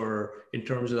really mature in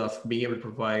terms of being able to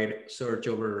provide search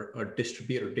over a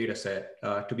distributed data set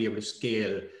to be able to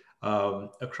scale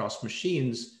across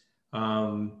machines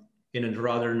in a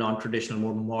rather non-traditional,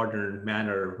 more modern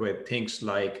manner with things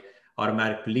like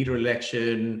automatic leader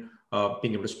election,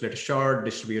 being able to split a shard,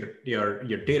 distribute your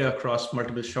data across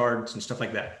multiple shards and stuff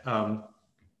like that.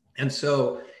 And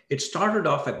so it started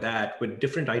off at that with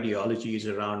different ideologies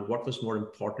around what was more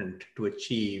important to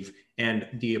achieve and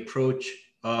the approach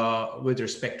with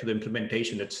respect to the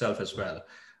implementation itself as well.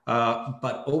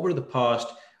 But over the past,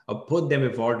 both them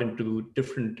evolved into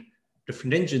different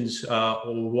engines.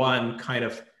 One kind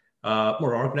of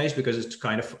more organized because it's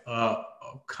kind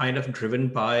of driven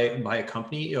by a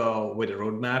company with a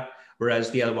roadmap,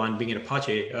 whereas the other one being an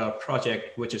Apache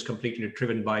project, which is completely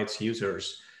driven by its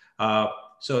users.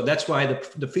 So that's why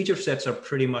the feature sets are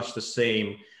pretty much the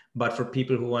same. But for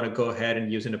people who want to go ahead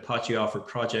and use an Apache offered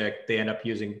project, they end up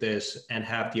using this and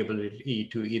have the ability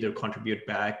to either contribute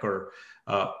back or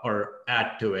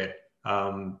add to it.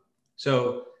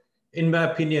 So in my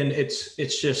opinion,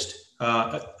 it's just,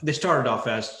 they started off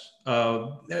as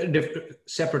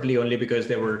separately only because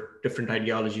there were different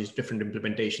ideologies, different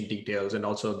implementation details, and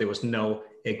also there was no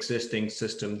existing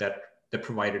system that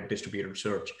provided distributed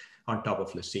search on top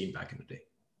of Lucene back in the day.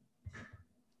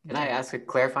 Can I ask a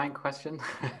clarifying question?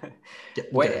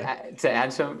 Yeah, to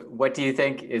Anshum, what do you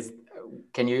think is?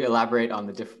 Can you elaborate on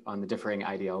the differing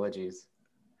ideologies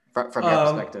from your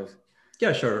perspective?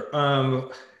 Yeah, sure.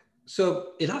 So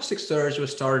Elasticsearch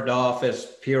was started off as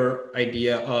pure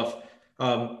idea of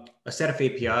a set of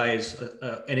APIs,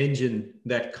 an engine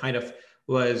that kind of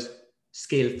was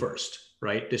scale first,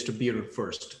 right? Distributed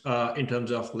first, in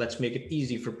terms of let's make it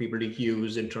easy for people to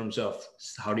use in terms of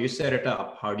how do you set it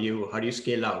up? How do you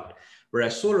scale out?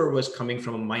 Whereas Solr was coming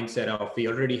from a mindset of we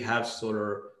already have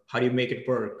Solr, how do you make it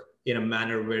work in a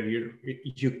manner where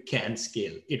you can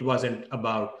scale? It wasn't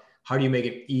about how do you make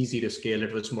it easy to scale?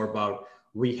 It was more about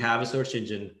we have a search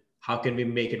engine, how can we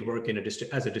make it work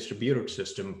as a distributed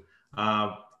system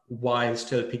while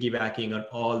still piggybacking on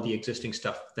all the existing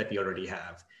stuff that we already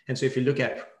have? And so if you look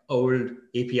at old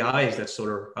APIs that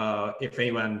Solr, if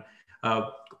anyone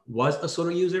was a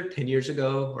Solr user 10 years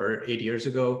ago or 8 years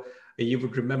ago, you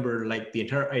would remember like the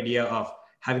entire idea of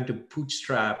having to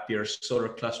bootstrap your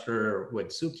Solr cluster with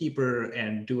Zookeeper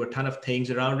and do a ton of things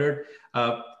around it.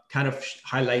 Kind of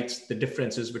highlights the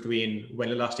differences between when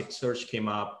Elasticsearch came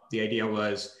up. The idea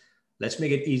was, let's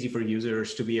make it easy for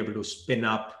users to be able to spin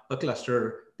up a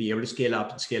cluster, be able to scale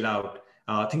up and scale out.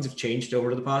 Things have changed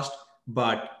over the past,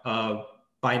 but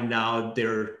by now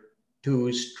they're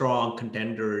two strong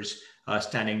contenders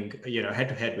standing head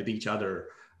to head with each other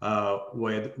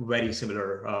with very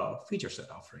similar feature set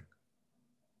offering.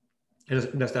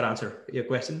 Does that answer your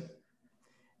question?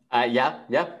 Yeah,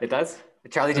 it does.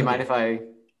 Charlie, do you mind if I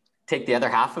take the other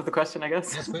half of the question, I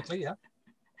guess? Yes, quickly, yeah.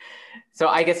 So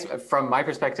I guess from my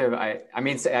perspective, I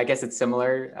mean, I guess it's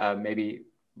similar, maybe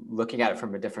looking at it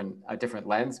from a different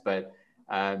lens, but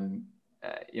I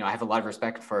have a lot of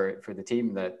respect for the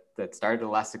team that started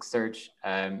Elasticsearch.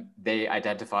 They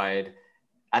identified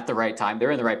at the right time,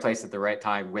 they're in the right place at the right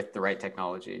time with the right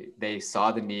technology. They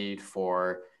saw the need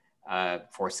for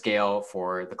scale,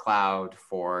 for the cloud,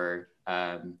 for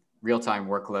real-time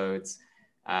workloads.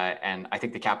 And I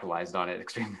think they capitalized on it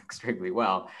extremely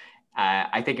well.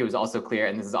 I think it was also clear,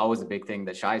 and this is always a big thing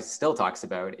that Shai still talks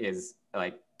about, is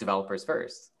like developers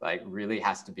first. Like really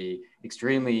has to be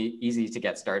extremely easy to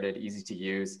get started, easy to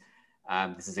use.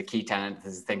 This is a key tenet.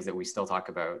 This is things that we still talk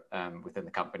about within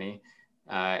the company.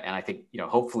 And I think,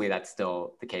 hopefully that's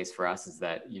still the case for us, is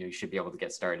that, you should be able to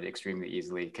get started extremely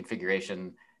easily.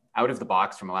 Configuration out of the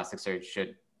box from Elasticsearch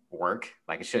should work,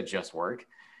 like it should just work.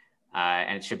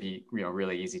 And it should be,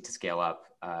 really easy to scale up,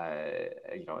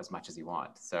 as much as you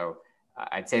want. So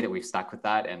I'd say that we've stuck with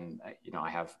that. And, I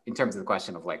have, in terms of the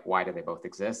question of like, why do they both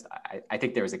exist? I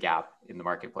think there was a gap in the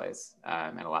marketplace,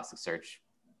 and Elasticsearch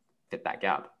fit that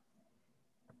gap.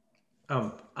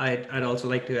 I'd also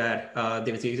like to add,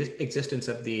 there was the existence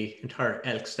of the entire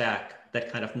ELK stack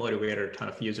that kind of motivated a ton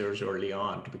of users early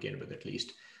on, to begin with at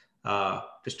least,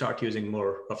 to start using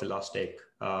more of Elastic,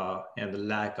 and the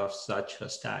lack of such a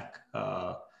stack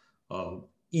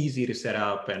easy to set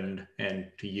up and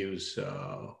to use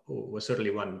was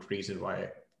certainly one reason why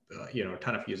a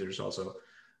ton of users also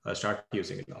started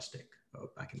using Elastic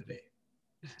back in the day.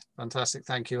 Fantastic,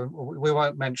 thank you. We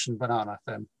won't mention banana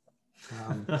then.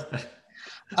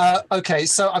 Okay,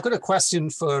 so I've got a question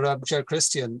for Joe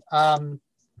Kristian.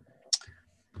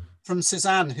 From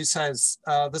Suzanne, who says,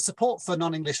 the support for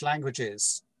non-English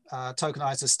languages,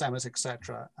 tokenizers, stemmers,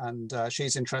 etc. And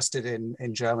she's interested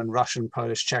in German, Russian,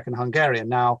 Polish, Czech, and Hungarian.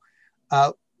 Now,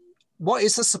 what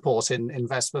is the support in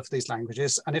Vespa for these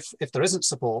languages? And if there isn't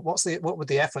support, what would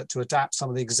the effort to adapt some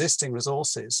of the existing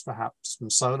resources, perhaps from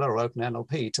Solr or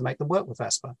OpenNLP, to make them work with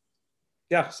Vespa?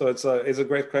 Yeah, so it's a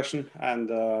great question,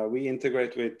 and we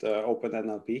integrate with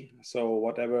OpenNLP. So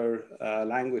whatever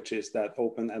languages that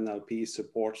OpenNLP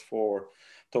supports for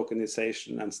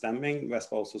tokenization and stemming,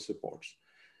 Vespa also supports.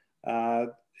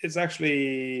 It's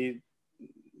actually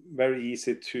very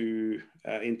easy to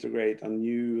integrate on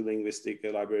new linguistic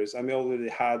libraries. And we already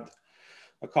had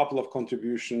a couple of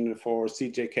contributions for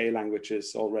CJK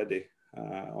languages already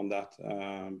on that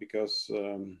because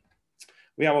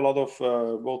we have a lot of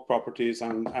both properties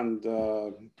and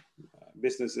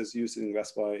businesses using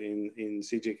Vespa in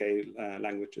CJK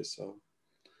languages. So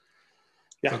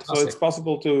yeah, fantastic. So it's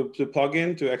possible to plug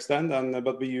in, to extend,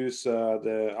 but we use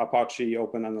the Apache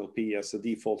OpenNLP as a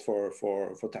default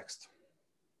for text.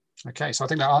 Okay, so I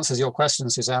think that answers your question,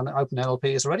 Suzanne. OpenNLP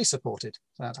is already supported.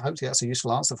 Hopefully that's a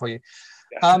useful answer for you.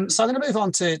 Yeah. So I'm going to move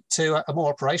on to a more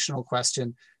operational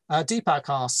question. Deepak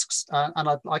asks, and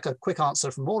I'd like a quick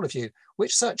answer from all of you,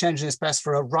 which search engine is best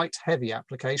for a write-heavy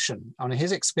application? And in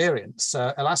his experience,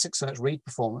 Elasticsearch read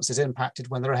performance is impacted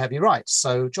when there are heavy writes.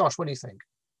 So Josh, what do you think?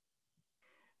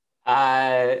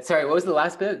 Sorry, what was the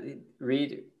last bit?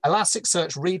 Read?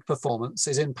 Elasticsearch read performance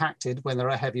is impacted when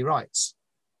there are heavy writes.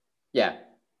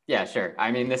 Yeah, sure.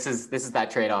 I mean, this is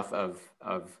that trade-off of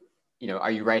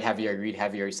are you write heavy or read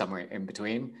heavy or somewhere in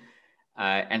between,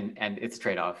 and it's a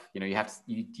trade-off.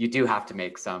 You do have to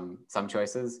make some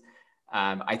choices.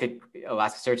 I think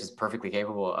Elasticsearch is perfectly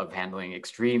capable of handling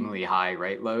extremely high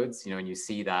write loads. And you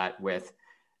see that with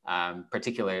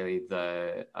particularly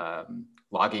the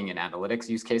logging and analytics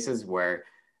use cases where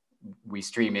we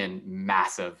stream in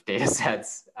massive data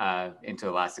sets into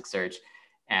Elasticsearch,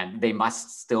 and they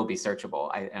must still be searchable.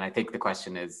 And I think the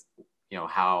question is,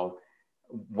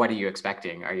 what are you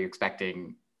expecting? Are you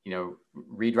expecting,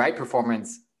 read-write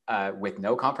performance with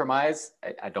no compromise?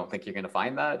 I don't think you're going to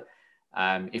find that.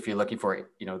 If you're looking for,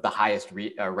 the highest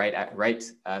write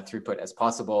throughput as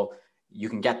possible, you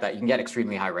can get that. You can get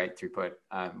extremely high write throughput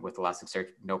with Elasticsearch,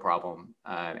 no problem.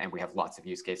 And we have lots of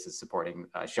use cases supporting,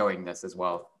 showing this as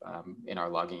well in our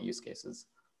logging use cases.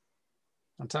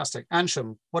 Fantastic.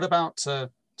 Anshum, what about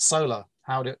Solr?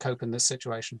 How did it cope in this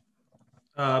situation?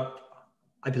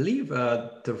 I believe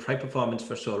the write performance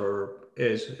for Solr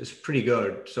is pretty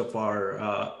good so far.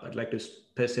 I'd like to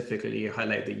specifically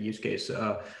highlight the use case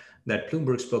that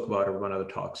Bloomberg spoke about in one of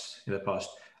the talks in the past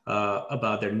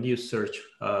about their new search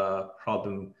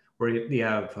problem, where they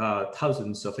have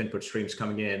thousands of input streams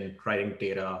coming in, writing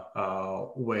data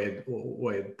with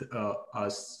a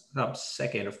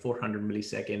sub-second or 400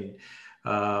 millisecond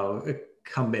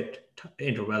commit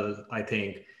interval, I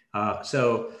think.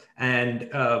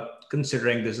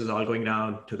 Considering this is all going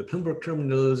down to the Bloomberg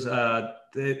terminals,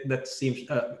 that seems,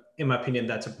 in my opinion,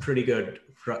 that's a pretty good,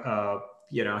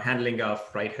 handling of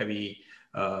write-heavy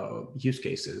use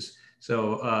cases.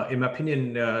 So, in my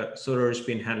opinion, Solr has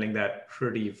been handling that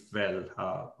pretty well.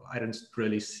 I don't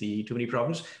really see too many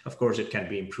problems. Of course, it can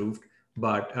be improved,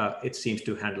 but it seems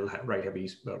to handle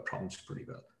write-heavy problems pretty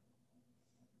well.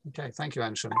 Okay, thank you,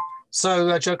 Anshum.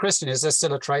 So, Joe Kristian, is there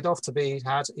still a trade-off to be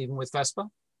had even with Vespa?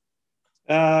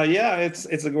 Yeah,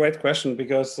 it's a great question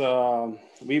because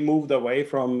we moved away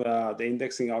from the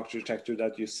indexing architecture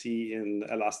that you see in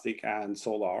Elastic and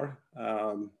Solr,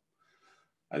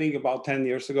 I think about 10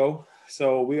 years ago.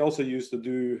 So we also used to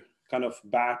do kind of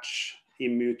batch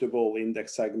immutable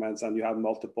index segments, and you had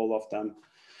multiple of them.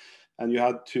 And you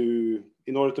had to,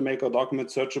 in order to make a document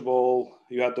searchable,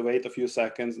 you had to wait a few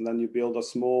seconds, and then you build a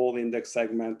small index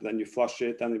segment, then you flush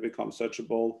it, and it becomes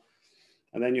searchable.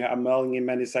 And then you have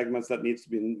many segments that needs to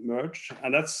be merged.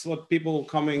 And that's what people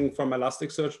coming from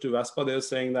Elasticsearch to Vespa, they're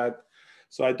saying that,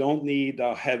 so I don't need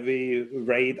a heavy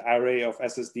RAID array of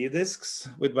SSD disks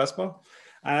with Vespa.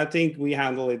 And I think we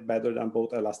handle it better than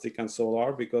both Elastic and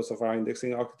Solr because of our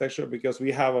indexing architecture, because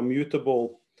we have a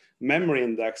mutable memory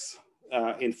index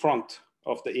in front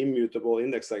of the immutable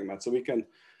index segment. So we can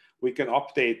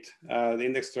update the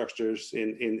index structures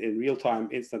in real time,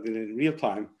 instantly in real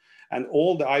time. And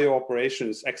all the IO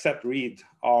operations except read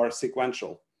are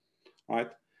sequential,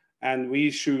 right? And we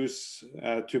choose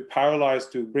to parallelize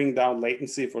to bring down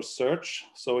latency for search.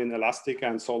 So in Elastic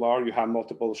and Solr, you have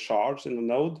multiple shards in the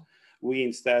node. We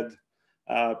instead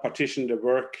partition the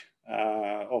work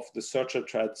of the searcher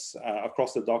threads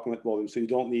across the document volume. So you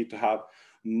don't need to have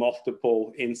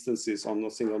multiple instances on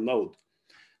a single node.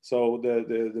 So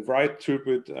the write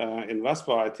throughput in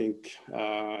Vespa, I think,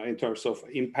 in terms of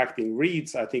impacting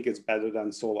reads, I think it's better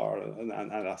than Solr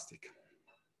and Elastic.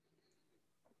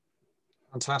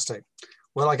 Fantastic.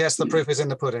 Well, I guess the proof is in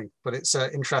the pudding, but it's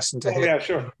interesting to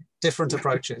hear different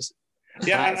approaches.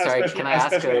 Yeah,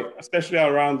 especially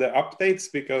around the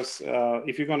updates, because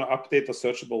if you're going to update a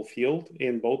searchable field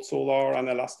in both Solr and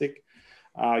Elastic,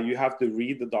 you have to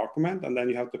read the document and then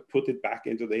you have to put it back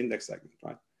into the index segment,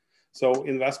 right? So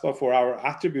in Vespa, for our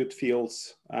attribute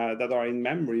fields that are in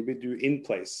memory, we do in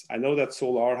place. I know that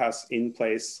Solr has in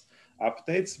place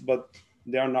updates, but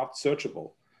they are not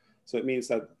searchable. So it means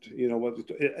that, you know, what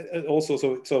also,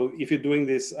 so if you're doing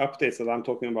these updates that I'm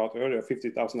talking about earlier,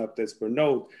 50,000 updates per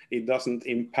node, it doesn't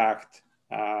impact,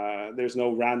 there's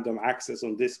no random access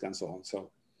on disk and so on.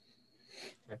 So.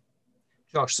 Okay.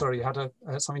 Josh, sorry, you had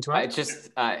something to add?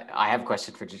 I have a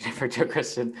question for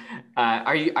Kristian.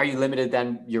 Are you limited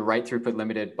then, your write throughput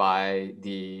limited by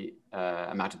the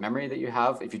amount of memory that you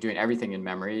have? If you're doing everything in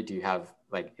memory, do you have,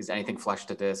 like, is anything flushed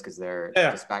to disk? Is there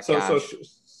disk back cache?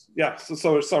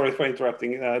 So sorry for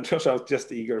interrupting, Josh, I was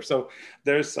just eager. So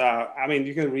there's, I mean,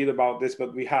 you can read about this,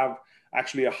 but we have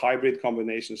actually a hybrid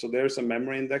combination. So there's a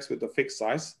memory index with a fixed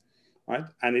size, right?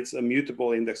 And it's a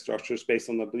mutable index structures based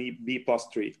on the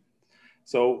B+3.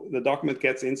 So the document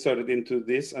gets inserted into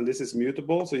this, and this is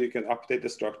mutable, so you can update the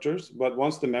structures. But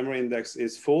once the memory index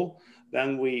is full,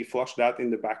 then we flush that in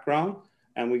the background,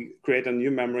 and we create a new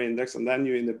memory index. And then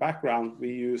in the background, we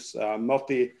use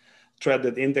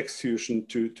multi-threaded index fusion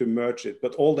to merge it.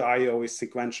 But all the I/O is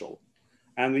sequential.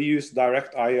 And we use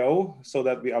direct I/O so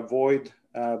that we avoid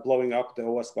blowing up the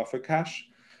OS buffer cache.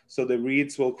 So the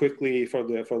reads will quickly, for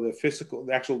the physical,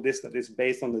 the actual disk that is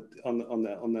based on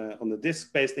the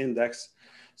disk-based index,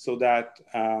 so that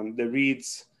the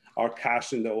reads are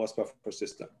cached in the OS buffer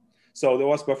system. So the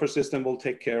OS buffer system will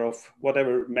take care of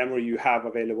whatever memory you have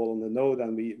available on the node,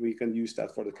 and we can use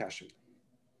that for the caching.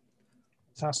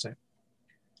 Fantastic.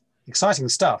 Exciting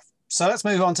stuff. So let's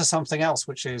move on to something else,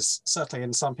 which is certainly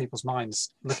in some people's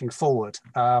minds looking forward.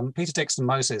 Peter Dixon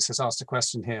Moses has asked a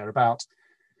question here about,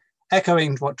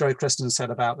 echoing what Kristian said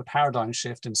about the paradigm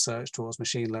shift in search towards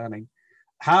machine learning.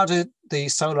 How did the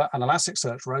Solr and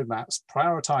Elasticsearch roadmaps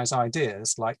prioritize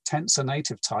ideas like tensor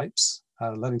native types,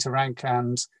 learning to rank,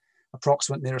 and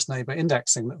approximate nearest neighbor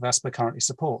indexing that Vespa currently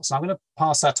supports? And I'm going to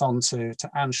pass that on to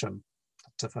Anshum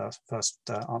to first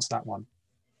answer that one.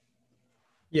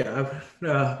 Yeah, I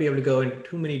won't be able to go into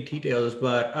too many details,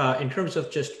 but in terms of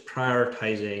just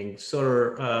prioritizing,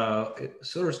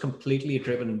 Solr is completely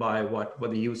driven by what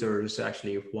the users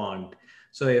actually want.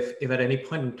 So if at any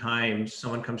point in time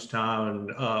someone comes down,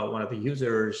 one of the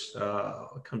users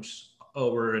comes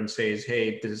over and says,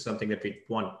 hey, this is something that we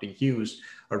want to use,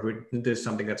 or this is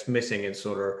something that's missing in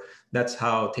Solr, that's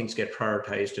how things get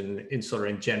prioritized in Solr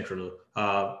in general,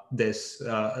 this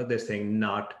thing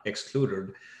not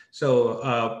excluded.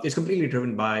 So it's completely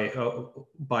driven by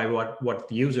what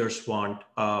the users want.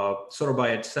 Solr by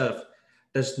itself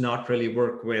does not really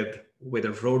work with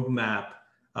a roadmap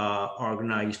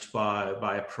organized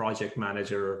by a project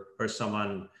manager or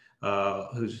someone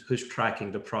who's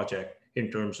tracking the project in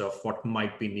terms of what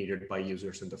might be needed by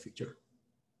users in the future.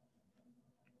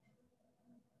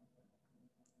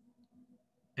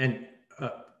 And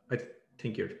I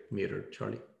think you're muted,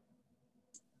 Charlie.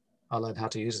 I'll learn how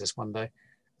to use this one day.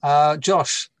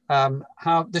 Josh,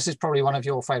 this is probably one of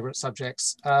your favorite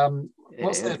subjects.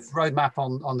 What's the roadmap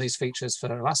on these features for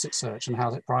Elasticsearch, and how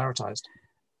is it prioritized?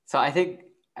 So I think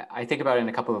about it in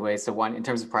a couple of ways. So one, in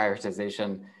terms of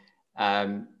prioritization,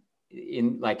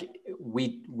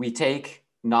 we take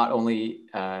not only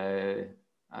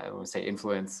I won't say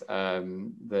influence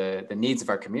the needs of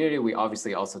our community, we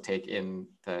obviously also take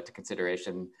into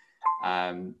consideration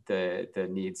the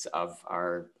needs of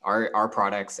our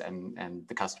products and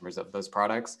the customers of those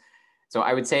products. So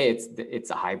I would say it's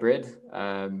a hybrid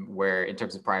where, in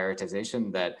terms of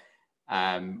prioritization, that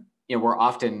we're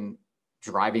often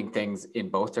driving things in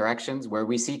both directions, where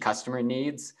we see customer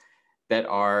needs that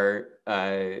are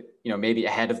maybe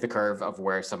ahead of the curve of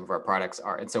where some of our products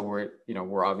are, and so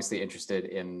we're obviously interested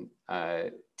in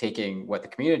taking what the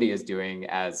community is doing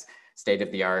as state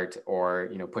of the art, or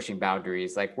pushing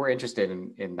boundaries. Like, we're interested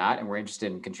in that, and we're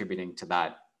interested in contributing to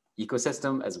that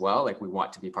ecosystem as well. Like, we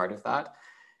want to be part of that.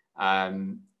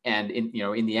 And in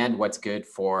the end, what's good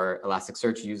for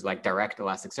Elasticsearch use, like direct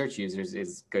Elasticsearch users,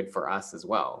 is good for us as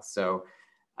well. So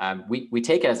we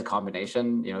take it as a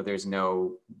combination. There's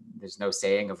no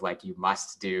saying of like you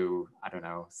must do, I don't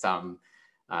know, some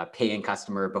paying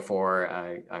customer before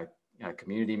a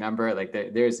community member. Like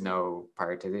there's no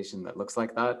prioritization that looks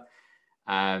like that.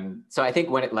 So I think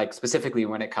specifically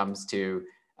when it comes to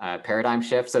paradigm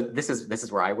shift, so this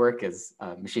is where I work, is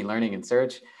machine learning and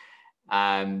search.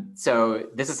 So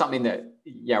this is something that,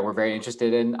 we're very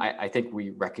interested in. I think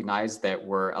we recognize that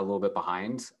we're a little bit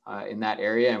behind in that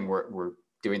area, and we're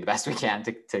doing the best we can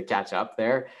to catch up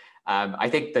there. I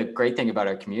think the great thing about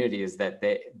our community is that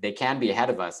they can be ahead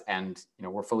of us, and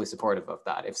we're fully supportive of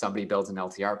that. If somebody builds an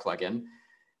LTR plugin,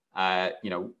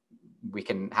 we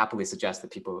can happily suggest that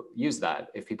people use that.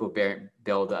 If people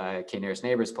build a K-nearest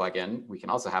neighbors plugin, we can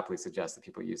also happily suggest that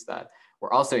people use that.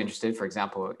 We're also interested, for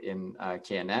example, in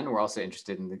KNN, we're also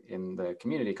interested in the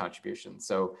community contribution.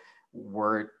 So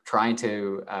we're trying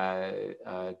to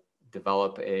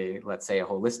develop let's say a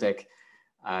holistic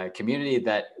community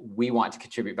that we want to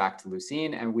contribute back to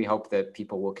Lucene, and we hope that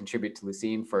people will contribute to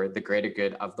Lucene for the greater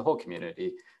good of the whole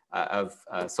community of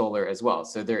Solr as well.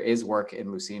 So there is work in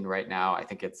Lucene right now. I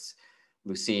think it's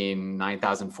Lucene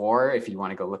 9004, if you want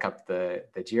to go look up the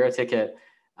JIRA ticket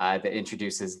that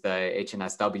introduces the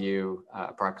HNSW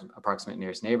approximate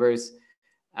nearest neighbors.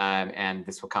 And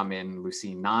this will come in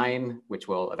Lucene 9, which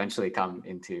will eventually come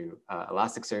into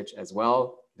Elasticsearch as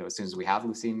well, as soon as we have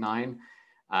Lucene 9.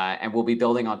 And we'll be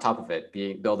building on top of it,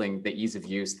 building the ease of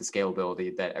use, the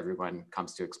scalability that everyone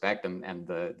comes to expect, and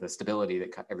the stability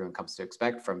that everyone comes to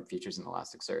expect from features in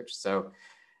Elasticsearch. So,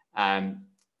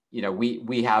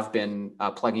 we have been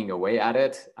plugging away at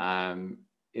it.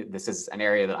 This is an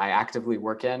area that I actively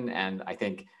work in, and I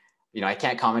think, I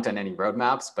can't comment on any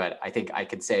roadmaps, but I think I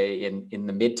could say in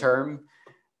the midterm,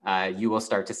 you will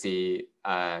start to see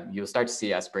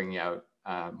us bringing out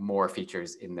more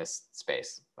features in this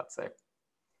space, let's say.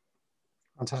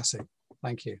 Fantastic,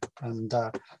 thank you. And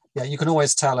you can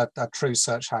always tell a true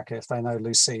search hacker if they know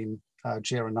Lucene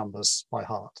JIRA numbers by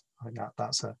heart. I think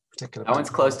that's a particular. That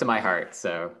one's close to my heart,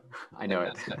 so I know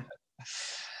it.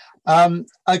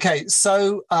 Okay,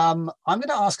 so I'm going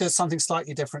to ask us something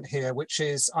slightly different here, which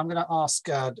is I'm going to ask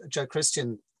Joe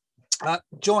Kristian,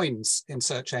 joins in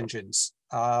search engines.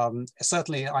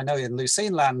 Certainly, I know in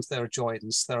Lucene land there are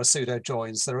joins, there are pseudo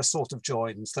joins, there are sort of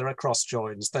joins, there are cross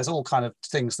joins. There's all kind of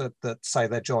things that say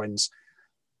they're joins.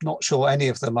 Not sure any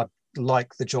of them are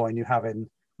like the join you have in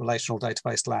relational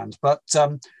database land. But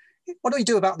what do we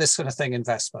do about this kind of thing in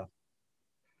Vespa?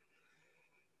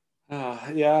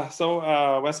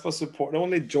 So Vespa support, the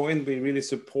only join we really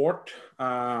support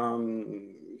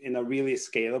in a really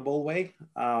scalable way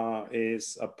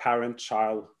is a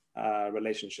parent-child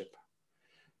relationship.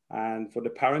 And for the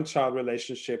parent-child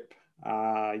relationship,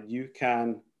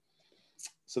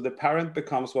 so the parent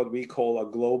becomes what we call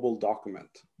a global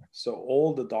document. So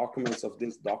all the documents of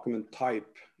this document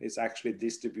type is actually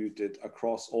distributed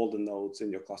across all the nodes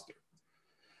in your cluster.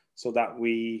 So that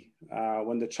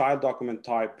when the child document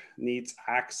type needs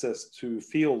access to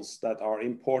fields that are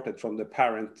imported from the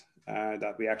parent,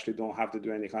 that we actually don't have to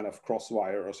do any kind of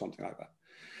crosswire or something like that,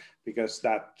 because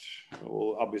that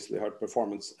will obviously hurt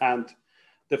performance. And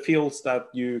the fields that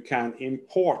you can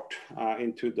import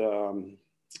into the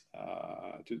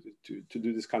to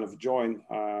do this kind of join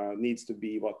needs to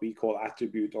be what we call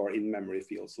attribute or in-memory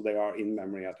fields. So they are in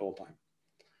memory at all time.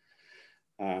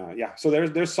 So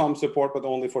there's some support, but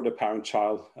only for the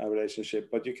parent-child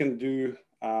relationship. But you can do,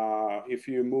 if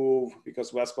you move,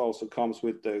 because Vespa also comes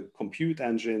with the compute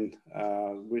engine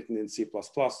written in C++,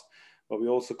 but we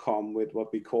also come with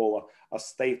what we call a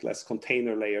stateless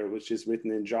container layer, which is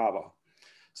written in Java.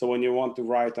 So when you want to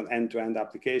write an end-to-end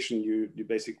application, you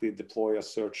basically deploy a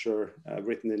searcher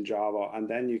written in Java, and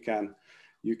then you can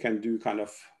do kind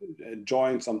of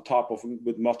joins on top of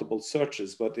with multiple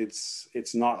searches, but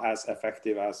it's not as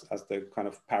effective as the kind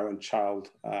of parent-child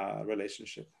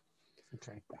relationship.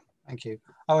 Okay, thank you.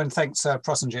 Oh, and thanks,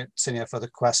 Prosenjit Senior, for the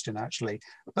question, actually.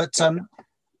 But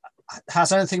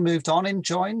has anything moved on in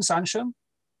joins, Anshum?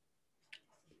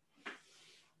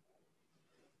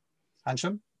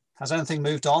 Anshum? Has anything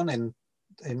moved on in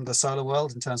the Solr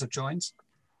world in terms of joins?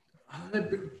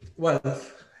 Well,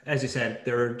 as you said,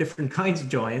 there are different kinds of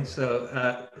joins.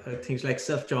 So things like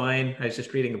self-join. I was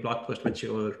just reading a blog post with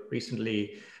you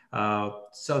recently.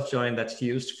 Self-join that's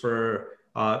used for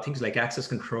things like access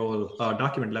control,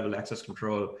 document level access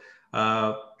control.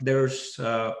 There's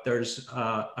a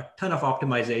ton of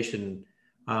optimization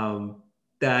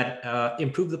that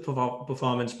improve the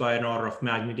performance by an order of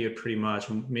magnitude, pretty much,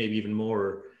 maybe even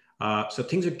more. So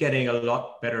things are getting a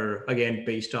lot better, again,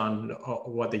 based on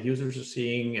what the users are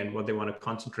seeing and what they want to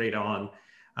concentrate on.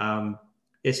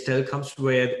 It still comes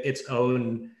with its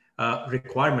own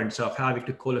requirements of having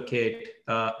to collocate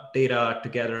data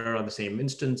together on the same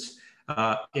instance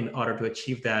in order to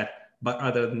achieve that. But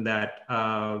other than that,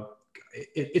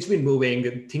 it's been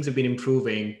moving, things have been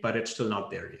improving, but it's still not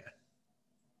there yet.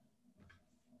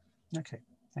 Okay,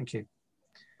 thank you.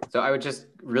 So I would just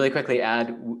really quickly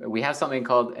add, we have something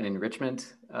called an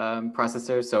enrichment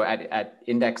processor. So at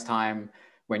index time,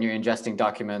 when you're ingesting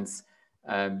documents,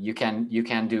 you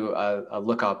can do a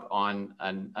lookup on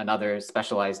another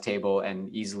specialized table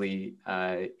and easily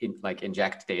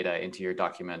inject data into your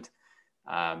document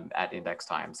at index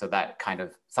time. So that kind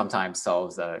of sometimes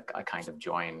solves a kind of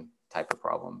join type of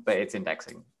problem, but it's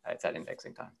indexing. It's at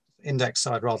indexing time. Index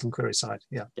side rather than query side.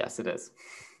 Yeah. Yes, it is.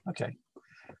 Okay.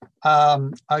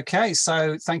 Okay,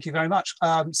 so thank you very much.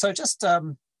 So just,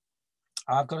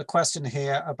 I've got a question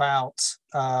here about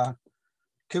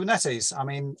Kubernetes. I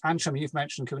mean, Anshum, you've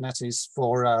mentioned Kubernetes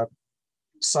for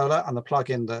Solr and the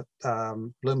plugin that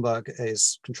Bloomberg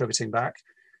is contributing back.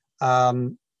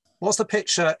 What's the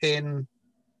picture in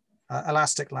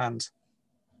Elastic land,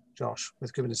 Josh,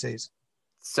 with Kubernetes?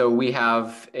 So we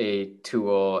have a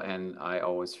tool, and I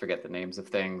always forget the names of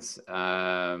things.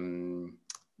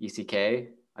 ECK,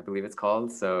 I believe it's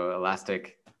called. So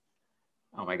Elastic.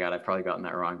 Oh my God, I've probably gotten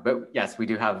that wrong. But yes, we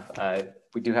do have a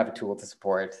tool to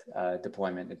support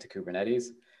deployment into Kubernetes.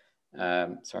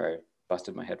 Sorry,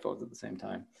 busted my headphones at the same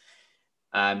time.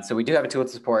 So we do have a tool to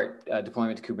support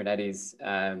deployment to Kubernetes,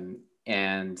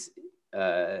 and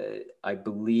I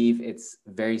believe it's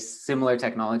very similar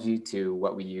technology to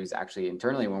what we use actually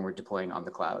internally when we're deploying on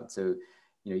the cloud. So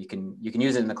you can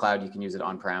use it in the cloud, you can use it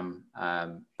on-prem,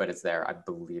 but it's there. I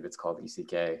believe it's called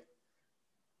ECK.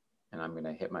 And I'm going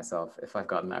to hit myself if I've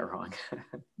gotten that wrong.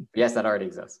 Yes, that already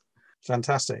exists.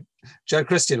 Fantastic. Joe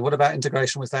Kristian, what about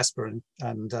integration with Vespa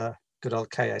and good old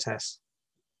K8s?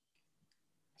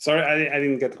 Sorry, I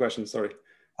didn't get the question, sorry.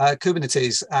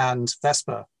 Kubernetes and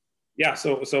Vespa. Yeah,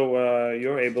 so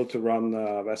you're able to run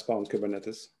Vespa on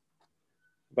Kubernetes,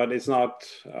 but it's not,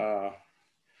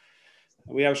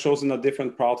 we have chosen a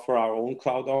different path for our own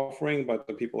cloud offering, but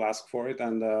the people ask for it,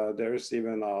 and there is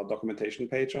even a documentation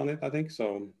page on it, I think.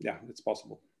 So yeah, it's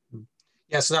possible.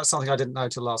 Yeah, so that's something I didn't know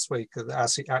till last week.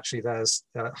 Actually, there's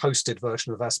a hosted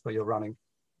version of Vespa you're running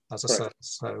as a service.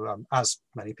 So as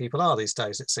many people are these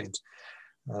days, it seems,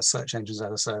 search engines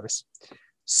as a service.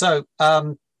 So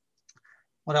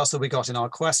what else have we got in our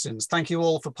questions? Thank you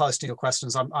all for posting your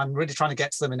questions. I'm really trying to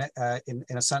get to them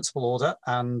in a sensible order.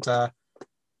 And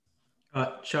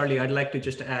Charlie, I'd like to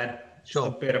just add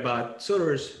a bit about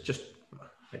Solr's, just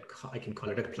I can call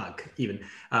it a plug even.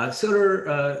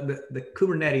 Solr, the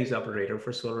Kubernetes operator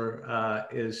for Solr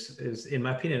is, in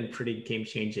my opinion, pretty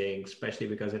game-changing, especially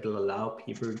because it'll allow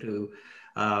people to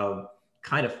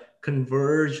kind of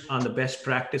converge on the best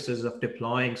practices of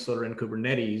deploying Solr in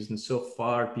Kubernetes. And so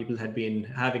far, people had been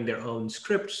having their own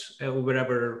scripts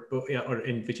wherever or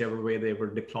in whichever way they were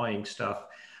deploying stuff.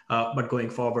 But going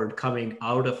forward, coming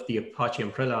out of the Apache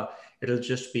umbrella, it'll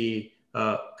just be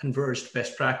converged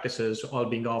best practices all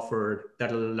being offered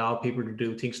that'll allow people to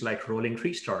do things like rolling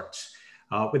restarts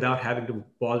without having to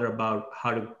bother about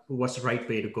what's the right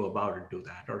way to go about and do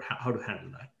that, or how to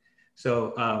handle that.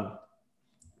 So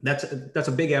that's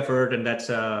a big effort, and that's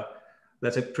a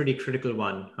pretty critical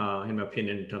one, in my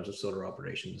opinion, in terms of Solr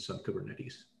operations on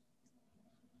Kubernetes.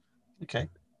 Okay,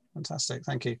 fantastic,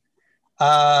 thank you.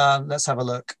 Let's have a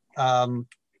look.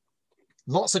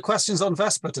 Lots of questions on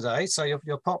Vespa today, so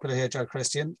you're popular here, Joe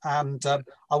Kristian. And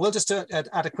I will just add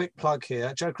a quick plug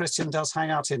here. Joe Kristian does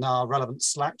hang out in our relevant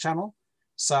Slack channel.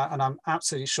 So, and I'm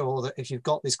absolutely sure that if you've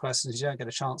got these questions, you don't get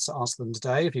a chance to answer them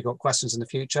today. If you've got questions in the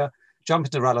future, jump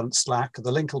into relevant Slack.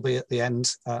 The link will be at the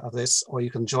end of this, or you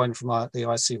can join from the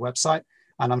OIC website,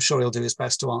 and I'm sure he'll do his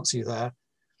best to answer you there.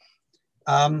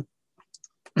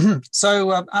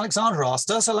 So Alexander asked,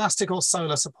 does Elastic or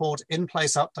Solr support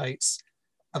in-place updates,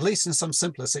 at least in some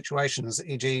simpler situations,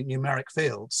 e.g. numeric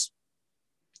fields?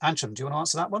 Anshum, do you want to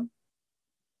answer that one?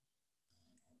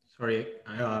 Sorry,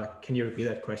 can you repeat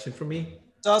that question for me?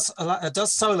 Does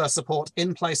Solr support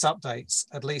in-place updates,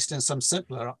 at least in some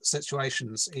simpler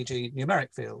situations, e.g.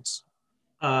 numeric fields?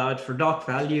 For doc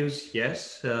values,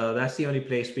 yes. That's the only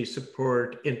place we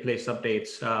support in-place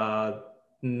updates.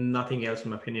 Nothing else, in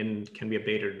my opinion, can be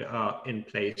updated in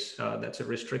place. That's a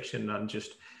restriction on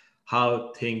just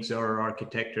how things are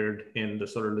architected in the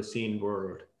sort of Lucene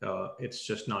world. It's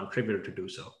just non-trivial to do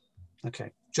so.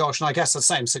 Okay, Josh, and I guess the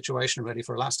same situation really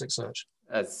for Elasticsearch.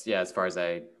 As far as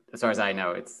I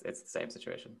know, it's the same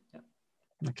situation.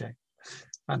 Yeah. Okay,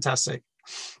 fantastic.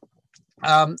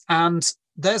 And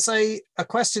there's a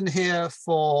question here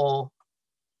for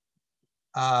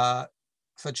Joe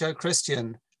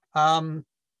Kristian. So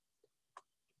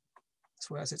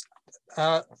where is it?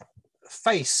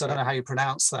 Face, I don't know how you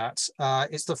pronounce that.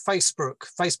 It's the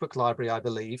Facebook library, I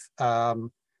believe.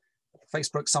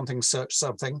 Facebook something search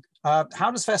something.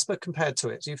 How does Vespa compare to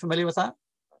it? Are you familiar with that?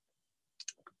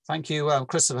 Thank you,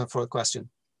 Christopher, for the question.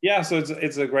 Yeah, so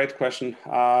it's a great question.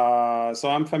 So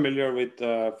I'm familiar with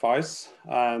FICE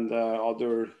and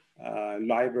other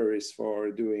libraries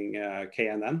for doing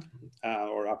KNN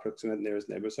or approximate nearest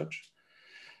neighbor search.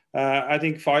 I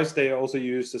think FICE, they also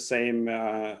use the same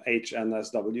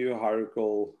HNSW,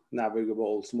 hierarchical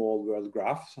navigable small world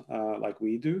graph, like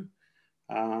we do.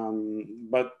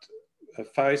 But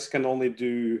FICE can only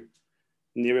do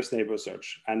nearest neighbor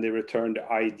search, and they return the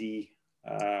ID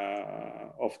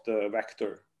of the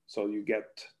vector. So you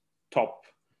get top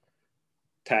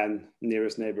 10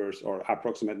 nearest neighbors or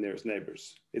approximate nearest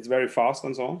neighbors. It's very fast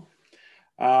and so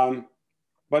on.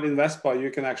 But in Vespa,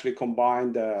 you can actually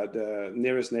combine the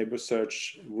nearest neighbor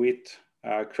search with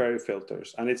query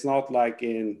filters. And it's not like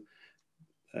in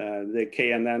the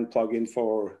KNN plugin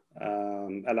for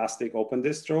Elastic Open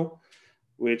Distro,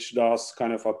 which does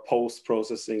kind of a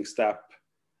post-processing step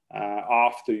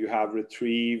after you have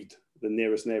retrieved the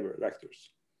nearest neighbor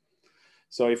vectors.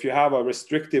 So if you have a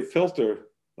restrictive filter,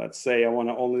 let's say I want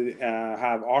to only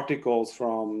have articles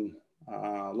from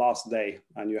last day,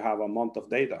 and you have a month of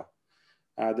data,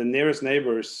 the nearest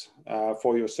neighbors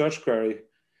for your search query,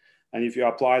 and if you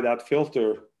apply that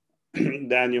filter,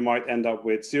 then you might end up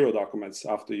with 0 documents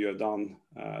after you have done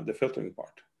the filtering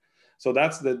part. So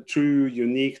that's the true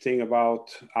unique thing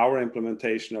about our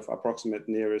implementation of approximate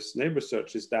nearest neighbor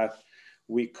search, is that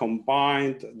we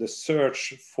combined the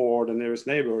search for the nearest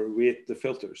neighbor with the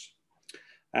filters.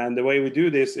 And the way we do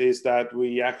this is that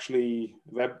we actually,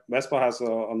 Vespa has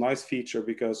a nice feature,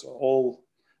 because all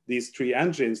these 3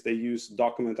 engines, they use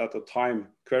document at a time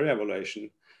query evaluation.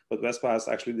 But Vespa has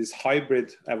actually this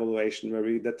hybrid evaluation where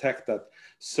we detect that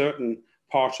certain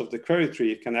parts of the query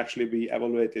tree can actually be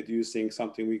evaluated using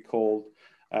something we call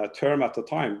term at a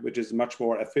time, which is much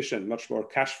more efficient, much more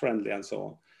cache friendly, and so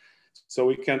on. So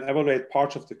we can evaluate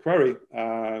parts of the query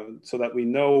so that we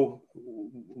know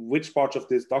which part of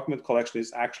this document collection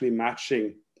is actually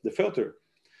matching the filter.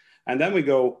 And then we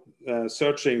go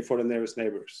searching for the nearest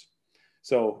neighbors.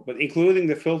 So, but including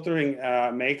the filtering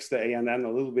makes the ANN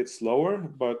a little bit slower,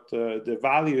 but the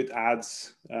value it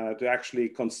adds to actually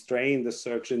constrain the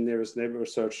search in nearest neighbor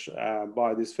search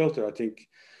by this filter, I think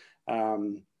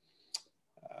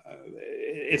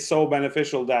it's so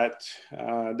beneficial that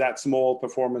that small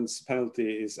performance penalty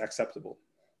is acceptable.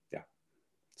 Yeah.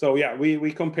 So yeah,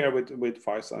 we compare with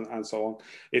FICE and so on.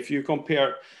 If you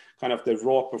compare kind of the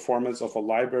raw performance of a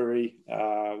library,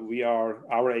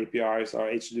 our APIs are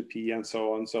HTTP and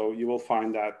so on. So you will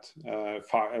find that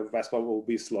Vespa will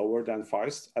be slower than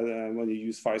FICE when you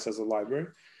use FICE as a library.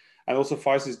 And also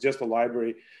FICE is just a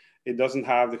library. It doesn't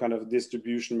have the kind of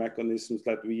distribution mechanisms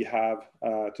that we have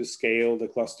to scale the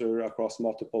cluster across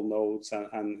multiple nodes.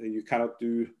 And you cannot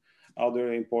do,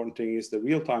 other important thing is the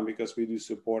real time, because we do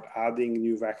support adding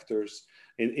new vectors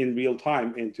in real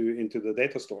time into the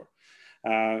data store.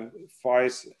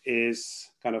 FICE is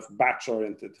kind of batch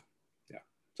oriented. Yeah.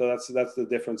 So that's the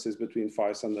differences between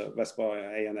FICE and the Vespa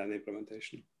ANN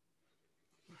implementation.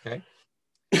 Okay.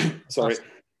 Sorry.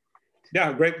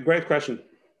 Yeah, great question.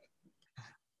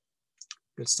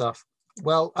 Good stuff.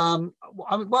 Well,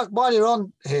 while you're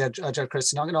on here, Joe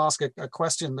Kristian, I'm going to ask a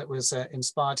question that was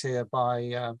inspired here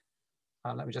by,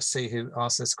 let me just see who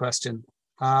asked this question.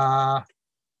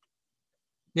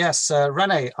 Yes,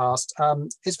 Rene asked,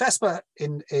 is Vespa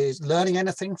is learning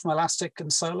anything from Elastic and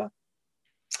Solr?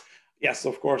 Yes,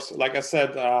 of course. Like I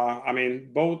said,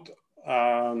 both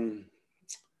are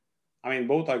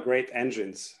great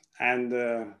engines,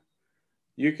 and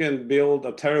you can build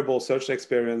a terrible search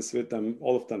experience with them,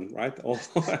 all of them, right?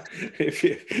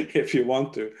 if you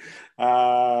want to.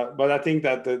 But I think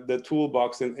that the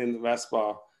toolbox in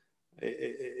Vespa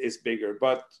is bigger.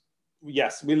 But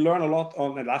yes, we learn a lot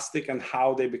on Elastic and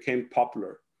how they became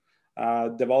popular.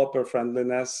 Developer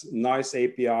friendliness, nice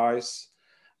APIs.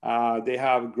 They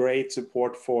have great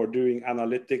support for doing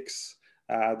analytics.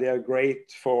 They are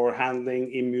great for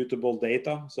handling immutable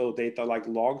data, so data like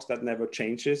logs that never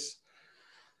changes.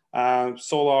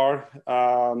 Solr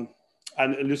and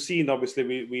Lucene, obviously,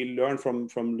 we learn from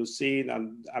Lucene,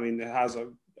 and I mean, it has a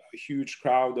huge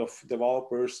crowd of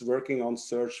developers working on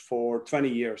search for 20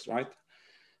 years, right?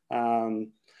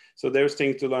 So there's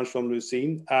things to learn from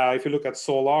Lucene. If you look at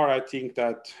Solr, I think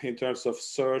that in terms of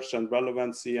search and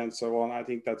relevancy and so on, I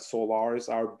think that Solr is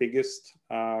our biggest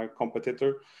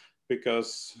competitor,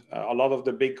 because a lot of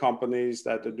the big companies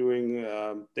that are doing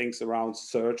things around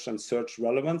search and search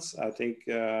relevance, I think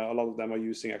a lot of them are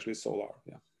using actually Solr.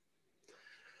 Yeah.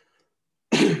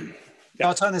 Yeah.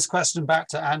 I'll turn this question back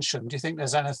to Anshum. Do you think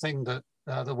there's anything that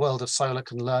the world of Solr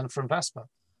can learn from Vespa?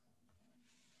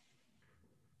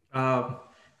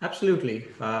 Absolutely.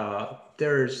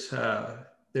 There's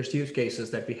use cases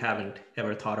that we haven't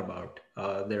ever thought about.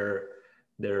 There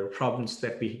are problems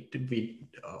that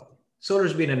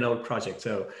Solr's been a node project,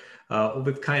 so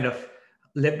we've kind of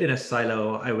lived in a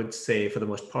silo, I would say, for the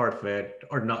most part of it,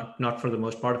 or not for the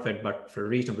most part of it, but for a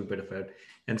reasonable bit of it.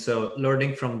 And so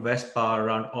learning from Vespa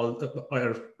around all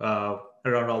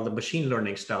the machine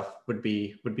learning stuff would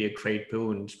be a great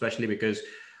boon, especially because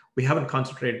we haven't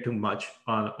concentrated too much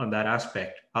on that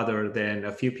aspect, other than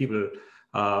a few people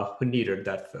who needed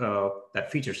that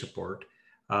feature support.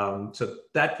 So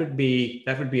that would be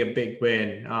a big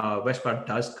win. Vespa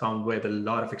does come with a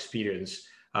lot of experience.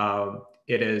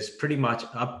 It is pretty much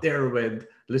up there with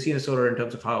Lucene and Solr in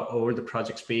terms of how old the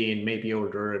project's been, maybe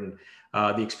older, and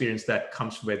the experience that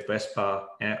comes with Vespa,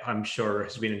 I'm sure,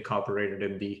 has been incorporated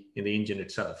in the engine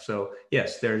itself. So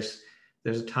yes, there's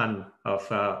a ton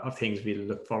of things we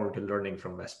look forward to learning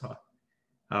from Vespa.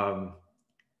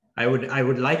 I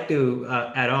would like to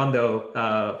add on,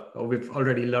 though, we've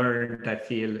already learned, I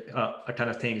feel, a ton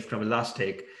of things from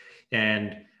Elastic,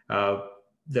 and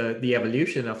the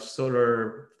evolution of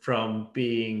Solr from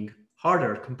being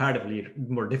harder, comparatively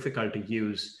more difficult to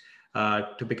use,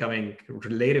 to becoming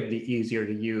relatively easier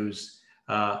to use,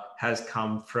 has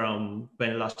come from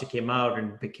when Elastic came out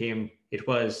and it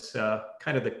was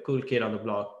kind of the cool kid on the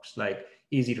block. It's like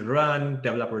easy to run,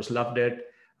 developers loved it.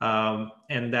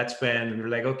 And that's when we were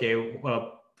like, okay,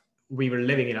 well, we were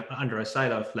living under a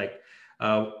silo of like,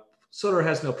 Solr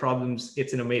has no problems.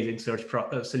 It's an amazing search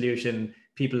solution.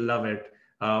 People love it.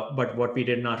 But what we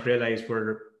did not realize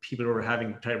were people were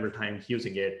having a terrible time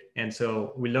using it. And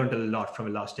so we learned a lot from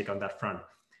Elastic on that front.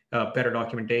 Better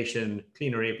documentation,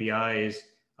 cleaner APIs,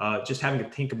 just having to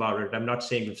think about it. I'm not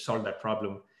saying we've solved that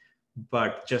problem,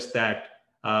 but just that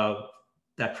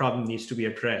that problem needs to be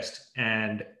addressed.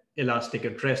 And Elastic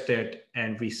addressed it,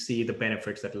 and we see the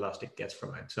benefits that Elastic gets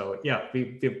from it. So yeah,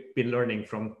 we've been learning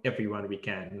from everyone we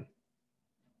can.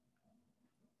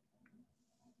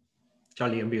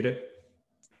 Charlie, you're muted.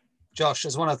 Josh,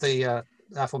 as one of the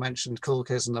aforementioned cool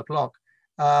kids on the block,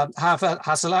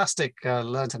 has Elastic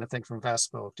learned anything from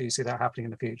Vespa? Do you see that happening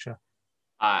in the future?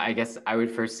 I guess I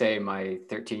would first say my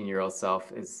 13-year-old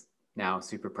self is now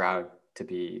super proud to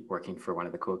be working for one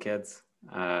of the cool kids.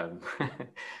 But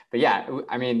yeah,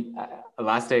 I mean,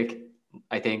 Elastic,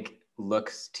 I think,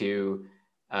 looks to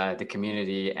the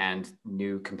community and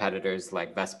new competitors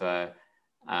like Vespa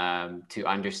to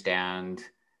understand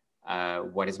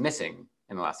what is missing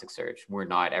in Elasticsearch. We're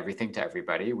not everything to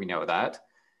everybody. We know that.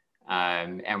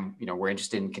 And we're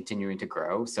interested in continuing to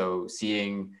grow. So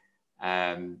seeing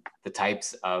the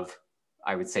types of,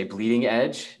 I would say, bleeding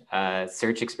edge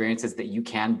search experiences that you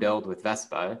can build with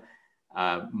Vespa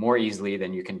more easily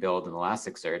than you can build in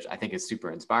Elasticsearch, I think is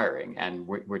super inspiring. And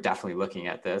we're definitely looking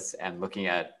at this and looking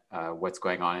at what's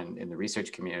going on in the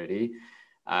research community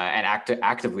and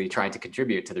actively trying to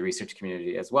contribute to the research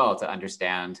community as well to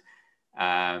understand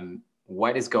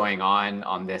what is going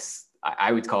on this,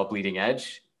 I would call, bleeding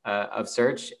edge of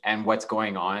search, and what's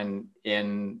going on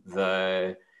in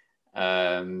the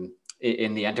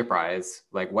enterprise,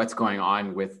 like what's going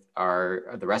on with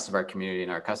the rest of our community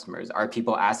and our customers. Are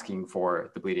people asking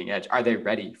for the bleeding edge? Are they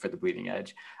ready for the bleeding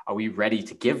edge? Are we ready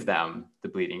to give them the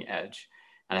bleeding edge?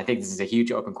 And I think this is a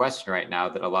huge open question right now,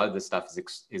 that a lot of this stuff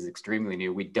is extremely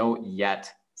new. We don't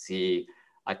yet see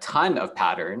a ton of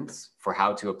patterns for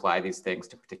how to apply these things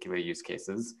to particular use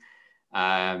cases.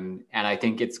 And I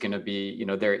think it's going to be,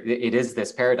 it is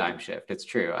this paradigm shift. It's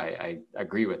true. I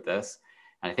agree with this.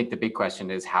 And I think the big question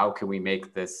is, how can we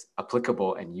make this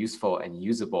applicable and useful and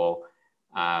usable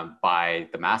by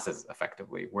the masses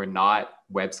effectively? We're not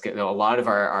web scale. A lot of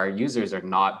our users are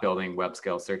not building web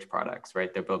scale search products,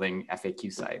 right? They're building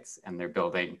FAQ sites, and they're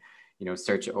building,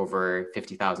 search over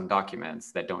 50,000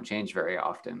 documents that don't change very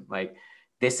often. Like,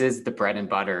 this is the bread and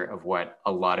butter of what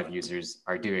a lot of users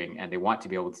are doing, and they want to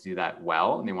be able to do that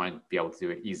well, and they want to be able to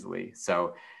do it easily.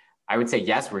 So I would say,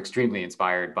 yes, we're extremely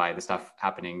inspired by the stuff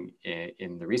happening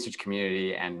in the research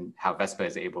community and how Vespa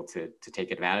is able to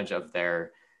take advantage of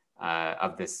this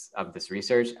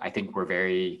research. I think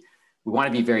we want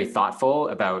to be very thoughtful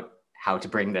about how to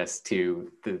bring this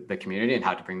to the community and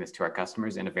how to bring this to our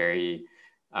customers in a very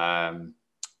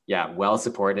yeah, well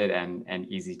supported and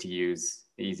easy to use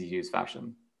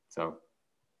fashion. So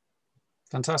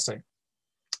fantastic.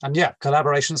 And yeah,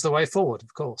 collaboration is the way forward,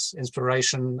 of course.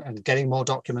 Inspiration and getting more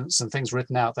documents and things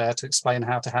written out there to explain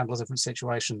how to handle different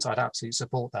situations. I'd absolutely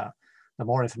support that. The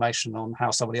more information on how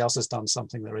somebody else has done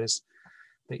something there is,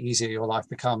 the easier your life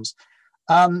becomes.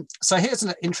 So here's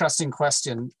an interesting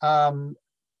question. Kui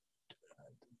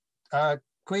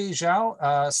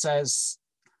Zhao says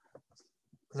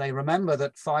they remember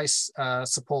that FICE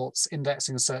supports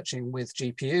indexing and searching with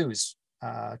GPUs.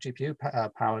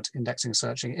 GPU-powered indexing and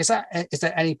searching. Is there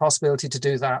any possibility to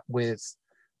do that with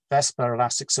Vespa,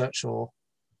 Elasticsearch, or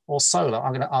Solr?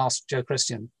 I'm going to ask Joe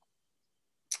Kristian.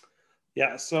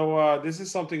 Yeah, so this is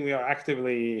something we are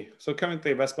actively. So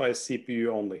currently, Vespa is CPU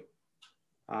only.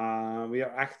 We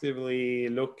are actively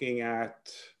looking at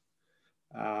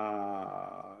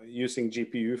using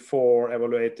GPU for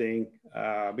evaluating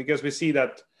because we see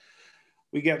that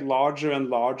we get larger and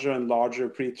larger and larger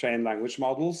pre-trained language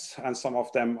models, and some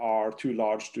of them are too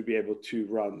large to be able to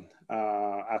run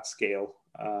at scale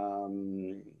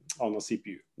on a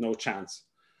CPU. No chance.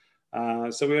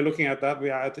 So we're looking at that.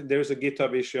 There's a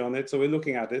GitHub issue on it, so we're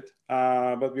looking at it.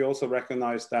 But we also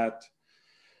recognize that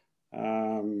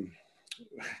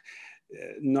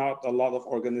not a lot of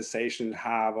organizations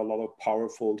have a lot of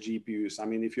powerful GPUs. I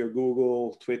mean, if you're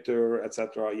Google, Twitter,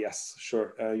 etc., yes,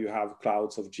 sure, you have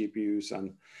clouds of GPUs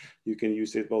and you can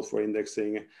use it both for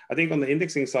indexing. I think on the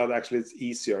indexing side, actually, it's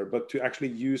easier, but to actually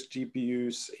use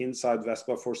GPUs inside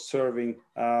Vespa for serving,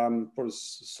 for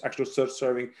actual search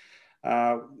serving,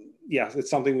 yes, it's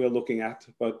something we're looking at.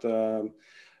 But for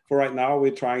right now,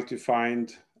 we're trying to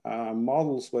find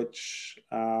models which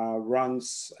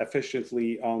runs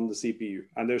efficiently on the CPU.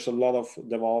 And there's a lot of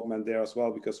development there as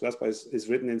well, because Vespa is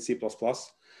written in C++.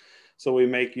 So we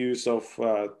make use of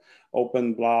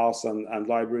open BLAS and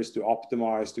libraries to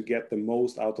optimize, to get the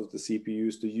most out of the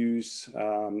CPUs, to use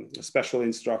special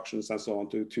instructions and so on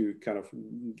to kind of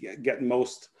get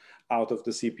most out of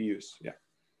the CPUs. Yeah.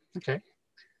 Okay.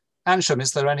 Anshum,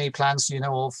 is there any plans you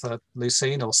know of for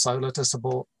Lucene or Solr to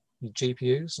support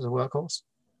GPUs as a workhorse?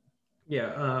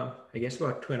 Yeah, I guess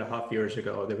about 2.5 years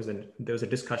ago, there was a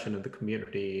discussion in the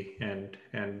community, and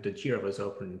the JIRA was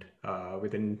opened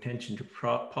with an intention to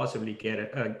possibly get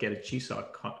a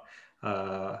GSOC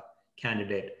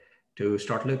candidate to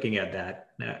start looking at that.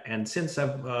 And since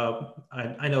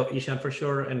I know Ishan for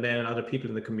sure, and then other people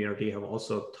in the community have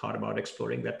also thought about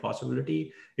exploring that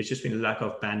possibility. It's just been a lack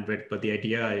of bandwidth, but the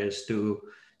idea is to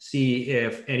see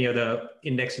if any of the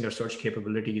indexing or search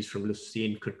capabilities from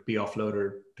Lucene could be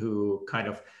offloaded to kind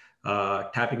of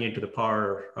tapping into the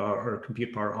power or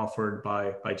compute power offered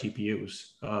by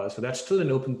GPUs. So that's still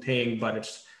an open thing, but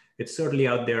it's certainly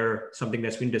out there, something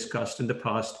that's been discussed in the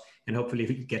past, and hopefully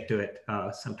we can get to it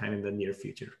sometime in the near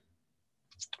future.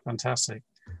 Fantastic.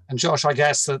 And Josh, I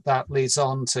guess that leads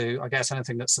on to, I guess,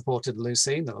 anything that's supported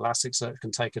Lucene that Elasticsearch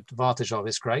can take advantage of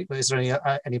is great. But is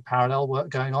there any parallel work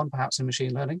going on, perhaps in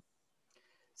machine learning?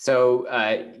 So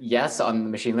yes, on the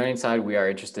machine learning side, we are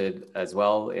interested as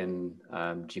well in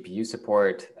GPU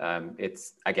support.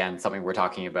 It's, again, something we're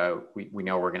talking about. We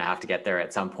know we're going to have to get there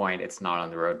at some point. It's not on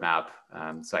the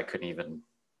roadmap, so I couldn't even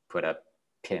put a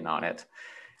pin on it.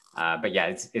 But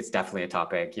yeah, it's definitely a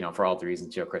topic, for all the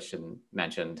reasons Joe Kristian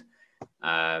mentioned.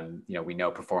 We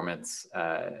know performance,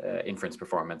 inference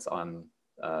performance on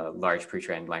large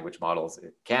pre-trained language models,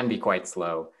 it can be quite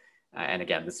slow. And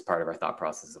again, this is part of our thought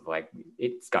process of like,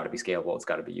 it's got to be scalable, it's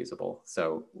got to be usable.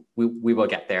 So we will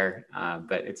get there,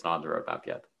 but it's not on the roadmap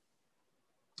yet.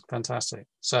 Fantastic.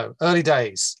 So early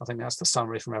days, I think that's the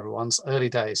summary from everyone's early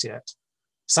days yet.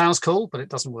 Sounds cool, but it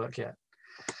doesn't work yet.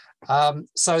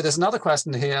 So there's another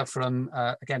question here from,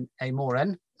 again,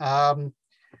 Amoren.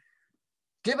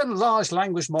 Given large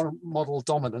language model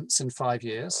dominance in 5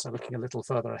 years, so looking a little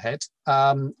further ahead,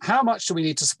 how much do we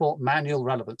need to support manual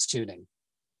relevance tuning?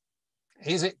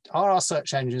 Are our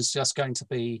search engines just going to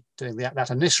be doing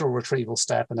that initial retrieval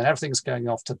step, and then everything's going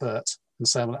off to BERT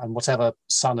and whatever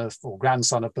son of or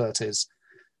grandson of BERT is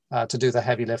to do the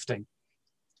heavy lifting?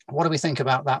 What do we think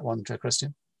about that one, Joe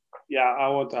Kristian? Yeah, I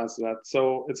want to answer that.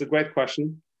 So it's a great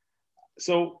question.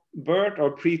 So BERT, or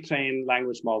pre-trained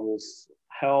language models,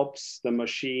 helps the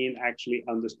machine actually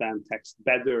understand text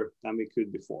better than we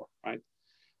could before, right?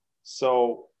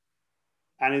 So,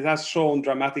 and it has shown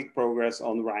dramatic progress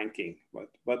on ranking,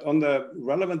 but on the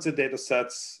relevancy data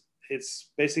sets,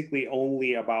 it's basically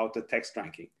only about the text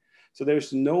ranking. So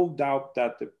there's no doubt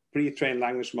that the pre-trained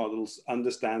language models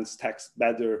understands text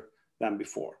better than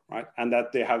before, right? And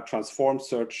that they have transformed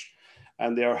search,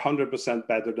 and they are 100%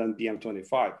 better than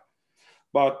BM25.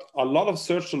 But a lot of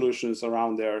search solutions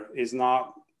around there is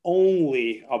not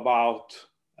only about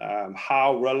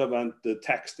how relevant the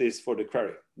text is for the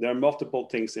query. There are multiple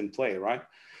things in play, right?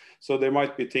 So there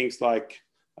might be things like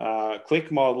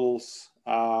click models,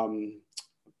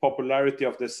 popularity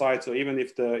of the site. So even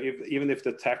if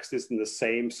the text is in the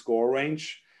same score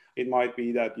range, it might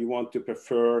be that you want to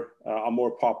prefer a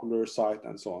more popular site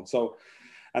and so on. So,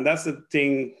 and that's the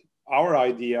thing. Our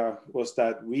idea was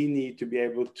that we need to be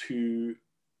able to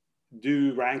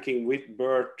do ranking with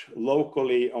BERT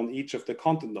locally on each of the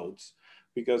content nodes,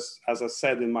 because as I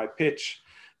said in my pitch,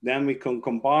 then we can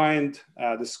combine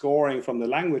the scoring from the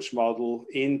language model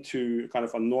into kind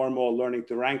of a normal learning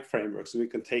to rank framework. So we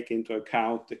can take into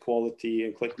account the quality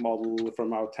and click model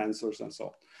from our tensors and so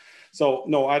on. So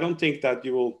no, I don't think that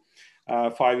you will,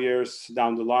 5 years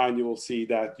down the line, you will see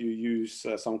that you use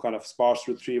some kind of sparse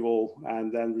retrieval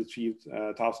and then retrieve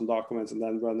 1,000 documents and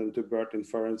then run them to BERT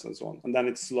inference and so on. And then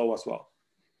it's slow as well.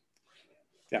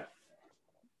 Yeah.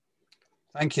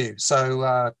 Thank you.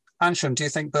 So Anshum, do you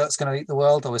think BERT's going to eat the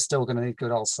world, or we're still going to need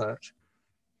good old search?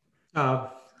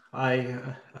 I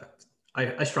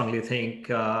strongly think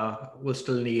we'll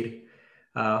still need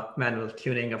manual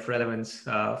tuning of relevance.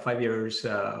 5 years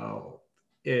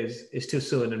is too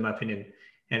soon, in my opinion,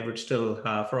 and we're still,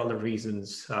 for all the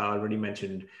reasons already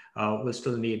mentioned, we'll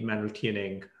still need manual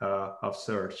tuning of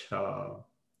search,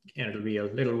 and it'll be a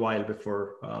little while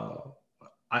before.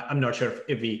 I'm not sure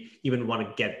if we even want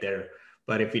to get there.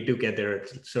 But if we do get there,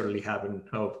 it'll certainly happen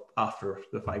after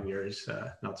the 5 years,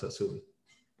 not so soon.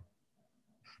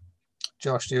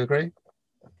 Josh, do you agree?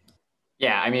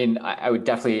 Yeah, I mean, I would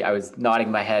definitely, I was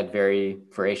nodding my head very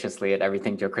voraciously at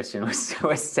everything Joe Kristian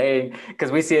was saying,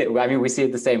 because we see it, I mean, we see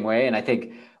it the same way. And I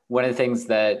think one of the things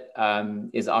that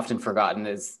is often forgotten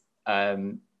is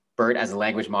BERT as a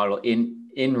language model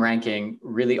in ranking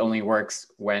really only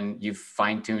works when you've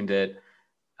fine-tuned it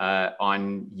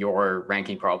on your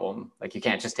ranking problem. Like you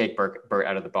can't just take BERT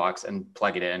out of the box and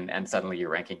plug it in and suddenly your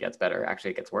ranking gets better.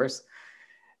 Actually, it gets worse.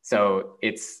 So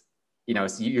it's, you know,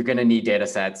 so you're going to need data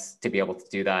sets to be able to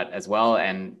do that as well.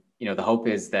 And, you know, the hope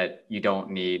is that you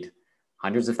don't need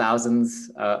hundreds of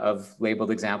thousands of labeled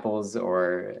examples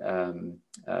or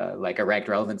like a ranked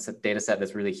relevance data set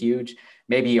that's really huge.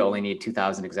 Maybe you only need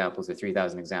 2,000 examples or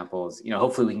 3,000 examples. You know,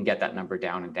 hopefully we can get that number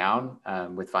down and down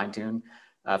with fine-tuning.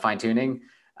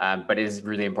 But it is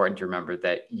really important to remember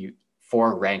that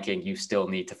for ranking, you still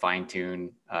need to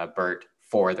fine-tune BERT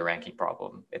for the ranking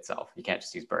problem itself. You can't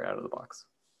just use BERT out of the box.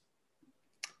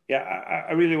 Yeah,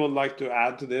 I really would like to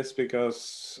add to this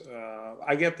because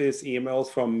I get these emails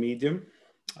from Medium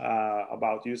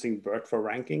about using BERT for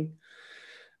ranking.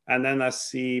 And then I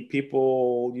see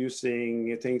people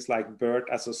using things like BERT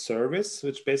as a service,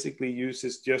 which basically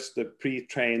uses just the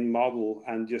pre-trained model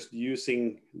and just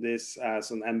using this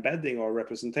as an embedding or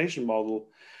representation model.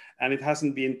 And it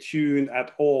hasn't been tuned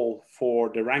at all for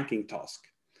the ranking task.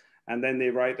 And then they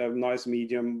write a nice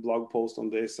Medium blog post on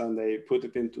this and they put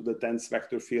it into the dense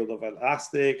vector field of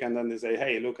Elastic. And then they say,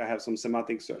 hey, look, I have some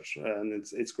semantic search and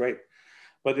it's great.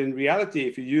 But in reality,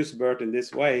 if you use BERT in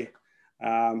this way,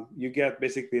 you get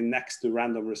basically next to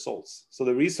random results. So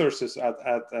the researchers at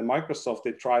Microsoft,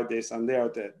 they tried this and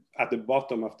they're at the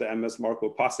bottom of the MS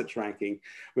Markov passage ranking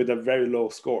with a very low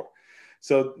score.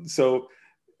 So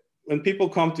when people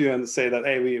come to you and say that,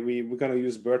 hey, we're going to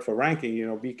use BERT for ranking, you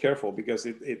know, be careful because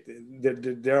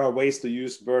there are ways to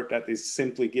use BERT that is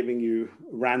simply giving you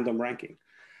random ranking.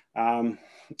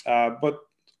 But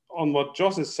on what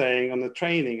Josh is saying on the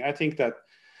training, I think that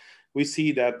we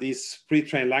see that these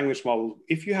pre-trained language models,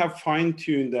 if you have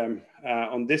fine-tuned them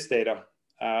on this data,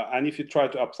 and if you try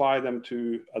to apply them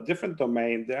to a different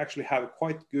domain, they actually have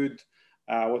quite good,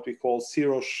 what we call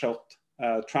zero-shot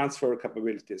transfer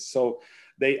capabilities. So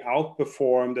they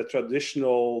outperform the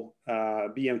traditional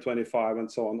BM25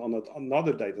 and so on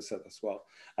another data set as well.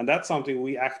 And that's something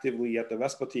we actively at the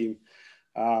Vespa team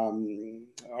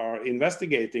are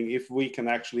investigating, if we can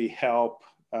actually help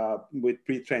with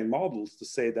pre-trained models to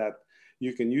say that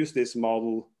you can use this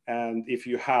model. And if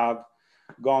you have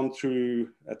gone through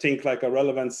a thing like a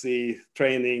relevancy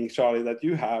training, Charlie, that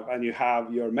you have, and you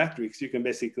have your metrics, you can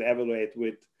basically evaluate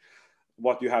with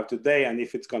what you have today and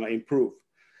if it's going to improve.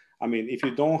 I mean, if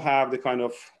you don't have the kind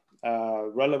of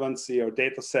relevancy or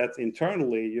data set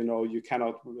internally, you know, you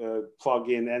cannot plug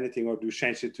in anything or do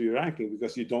change it to your ranking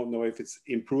because you don't know if it's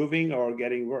improving or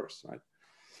getting worse, right?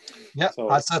 Yeah, so,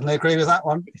 I certainly agree with that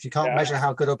one. If you can't measure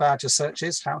how good or bad your search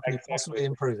is, how can you possibly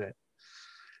improve it?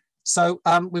 So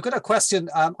we've got a question.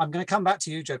 I'm going to come back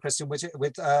to you, Joe Kristian,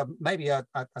 with maybe a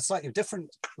slightly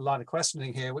different line of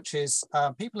questioning here, which is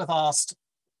people have asked,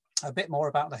 a bit more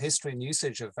about the history and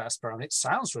usage of Vespa. I mean, it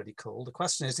sounds really cool. The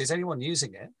question is anyone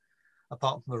using it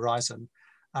apart from Verizon?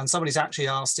 And somebody's actually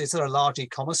asked, is there a large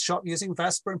e-commerce shop using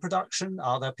Vespa in production?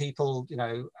 Are there people, you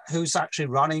know, who's actually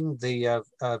running the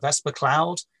Vespa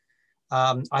cloud?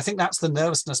 I think that's the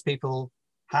nervousness people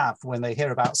have when they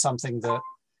hear about something that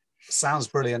sounds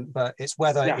brilliant, but it's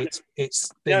whether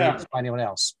it's being used by anyone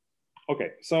else.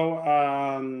 Okay, so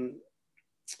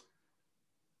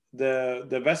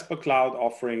the Vespa cloud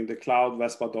offering, the cloud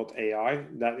vespa.ai,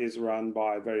 that is run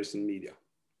by Verizon Media,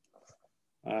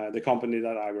 the company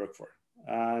that I work for.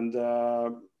 And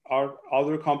are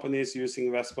other companies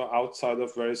using Vespa outside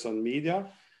of Verizon Media?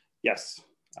 Yes.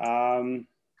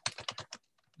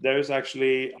 There's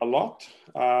actually a lot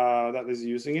that is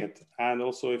using it. And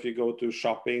also if you go to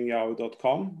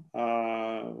shoppingyahoo.com,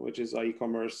 which is an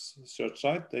e-commerce search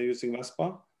site, they're using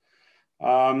Vespa.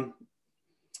 And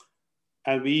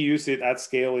we use it at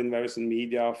scale in Verizon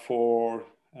Media for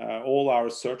all our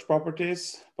search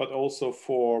properties, but also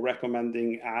for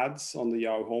recommending ads on the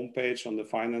Yahoo homepage, on the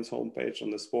finance homepage,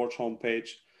 on the sports homepage.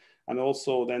 And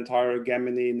also the entire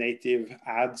Gemini native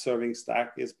ad serving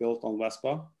stack is built on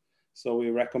Vespa. So we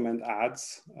recommend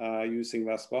ads using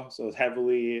Vespa. So it's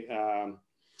heavily a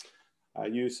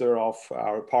user of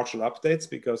our partial updates,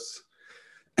 because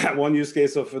one use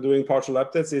case of doing partial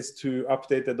updates is to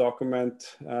update the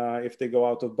document if they go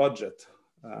out of budget.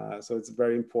 So it's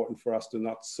very important for us to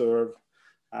not serve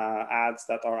ads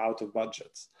that are out of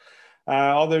budgets.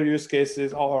 Other use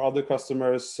cases, all our other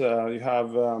customers, you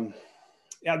have,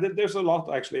 there's a lot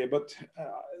actually, but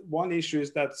one issue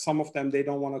is that some of them, they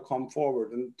don't want to come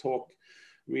forward and talk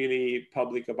really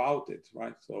public about it,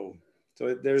 right? So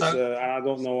there's, I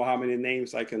don't know how many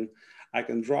names I can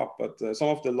drop, but some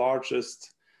of the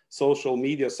largest social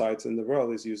media sites in the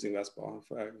world is using Vespa,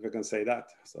 if I can say that.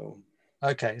 So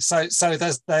okay, so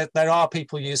there are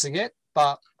people using it,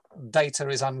 but data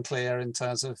is unclear in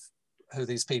terms of who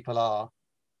these people are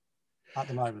at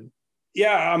the moment.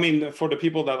 Yeah, I mean, for the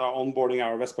people that are onboarding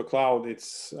our Vespa Cloud,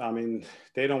 it's, I mean,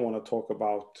 they don't want to talk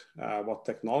about what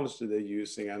technology they're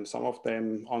using. And some of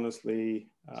them, honestly,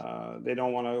 they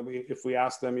don't want to, if we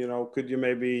ask them, you know, could you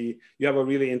maybe, you have a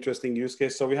really interesting use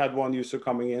case. So we had one user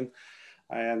coming in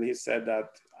and he said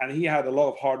that, and he had a lot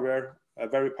of hardware, a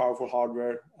very powerful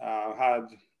hardware, had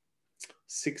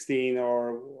 16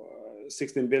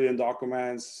 billion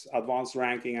documents, advanced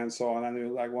ranking, and so on. And we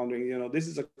were like wondering, you know, this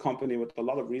is a company with a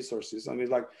lot of resources. And we're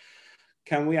like,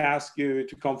 can we ask you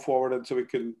to come forward and so we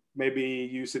could maybe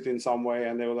use it in some way?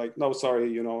 And they were like, no,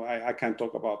 sorry, you know, I can't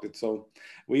talk about it. So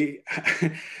we,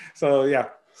 so yeah,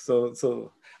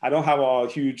 so I don't have a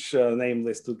huge name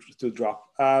list to drop.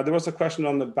 There was a question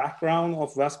on the background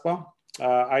of Vespa.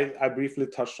 I briefly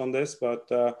touched on this, but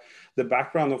the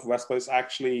background of Vespa is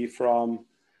actually from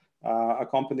a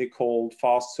company called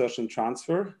Fast Search and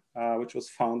Transfer, which was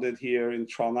founded here in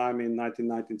Trondheim in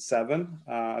 1997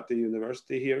 at the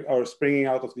university here, or springing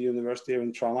out of the university here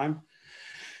in Trondheim.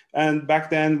 And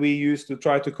back then we used to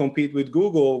try to compete with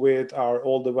Google with our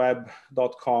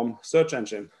alltheweb.com search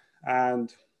engine.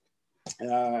 And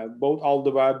both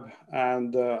AllTheWeb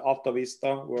and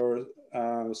AltaVista were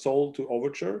sold to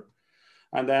Overture.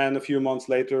 And then a few months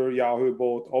later, Yahoo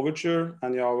bought Overture,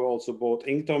 and Yahoo also bought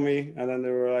Inktomi. And then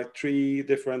there were like 3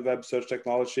 different web search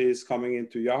technologies coming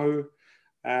into Yahoo.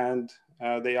 And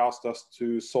they asked us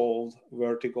to solve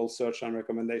vertical search and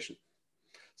recommendation.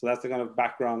 So that's the kind of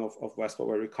background of Vespa,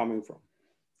 where we're coming from.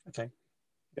 Okay.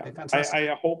 Yeah.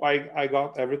 Okay, I hope I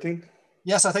got everything.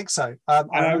 Yes, I think so. And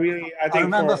I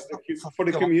think for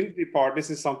the community part, this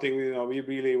is something, you know, we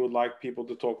really would like people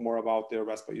to talk more about their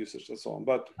Vespa usage and so on.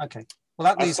 But okay, well,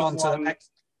 that leads on to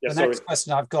the next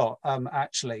question I've got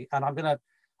actually, and I'm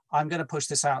gonna push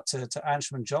this out to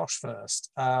Anshum and Josh first.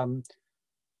 I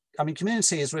mean,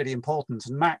 community is really important,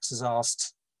 and Max has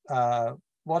asked,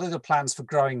 what are the plans for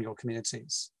growing your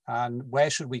communities, and where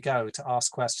should we go to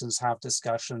ask questions, have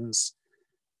discussions?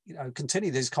 You know,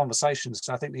 continue these conversations,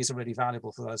 because I think these are really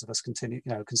valuable for those of us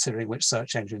considering which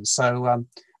search engines. So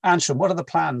Anshum, what are the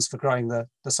plans for growing the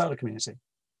Solr community?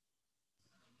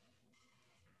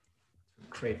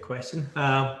 Great question.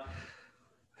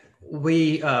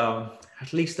 We,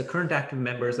 at least the current active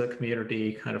members of the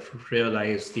community, kind of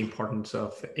realize the importance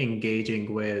of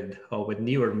engaging with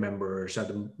newer members,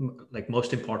 like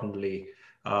most importantly,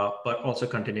 but also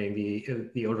continuing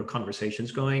the older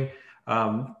conversations going.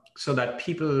 So that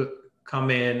people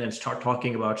come in and start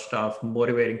talking about stuff,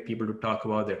 motivating people to talk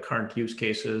about their current use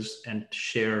cases and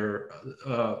share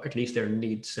at least their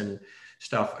needs and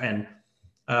stuff. And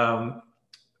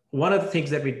one of the things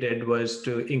that we did was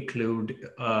to include,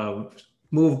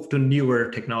 move to newer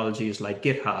technologies like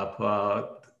GitHub.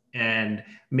 and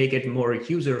make it more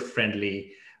user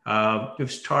friendly.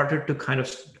 We've started to kind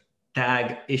of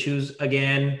tag issues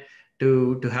again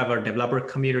to have our developer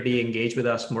community engage with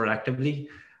us more actively.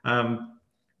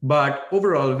 But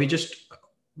overall, we've just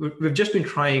been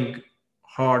trying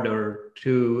harder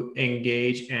to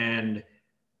engage and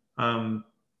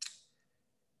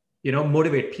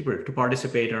motivate people to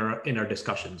participate in our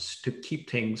discussions, to keep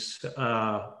things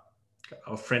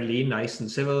friendly, nice,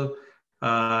 and civil,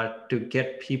 to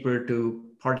get people to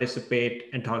participate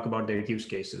and talk about their use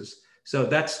cases. So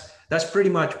that's pretty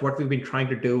much what we've been trying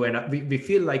to do. And we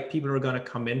feel like people are going to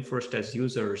come in first as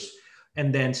users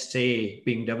and then stay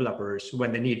being developers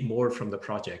when they need more from the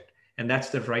project. And that's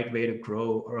the right way to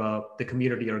grow the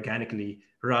community organically,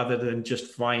 rather than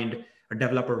just find a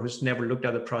developer who's never looked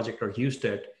at the project or used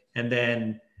it and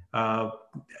then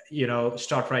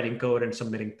start writing code and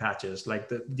submitting patches. Like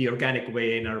the organic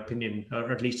way, in our opinion,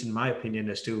 or at least in my opinion,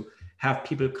 is to have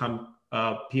people come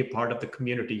be a part of the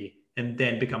community and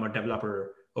then become a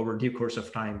developer over due course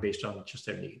of time based on just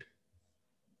their need.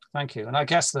 Thank you. And I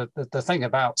guess the thing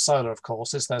about Solr, of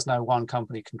course, is there's no one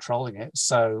company controlling it.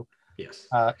 So yes,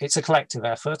 it's a collective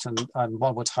effort, and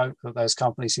one would hope that those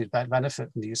companies who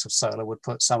benefit from the use of Solr would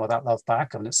put some of that love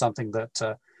back. I mean, it's something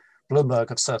that Bloomberg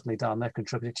have certainly done. They've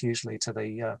contributed hugely to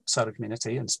the Solr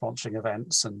community and sponsoring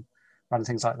events and running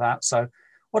things like that. So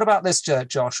what about this,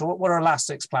 Josh? What are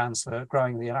Elastic's plans for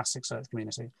growing the Elasticsearch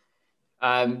community?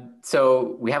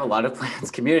 So we have a lot of plans.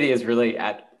 Community is really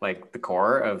at like the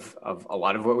core of a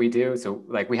lot of what we do. So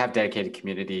like we have dedicated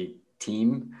community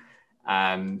team.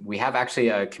 We have actually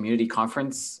a community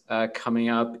conference coming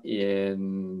up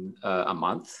in a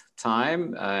month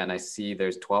time. And I see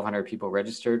there's 1,200 people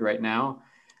registered right now.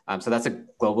 So that's a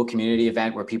global community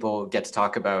event where people get to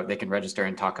talk about, they can register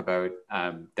and talk about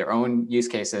their own use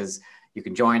cases. You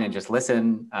can join and just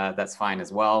listen. That's fine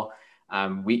as well.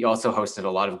 We also hosted a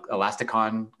lot of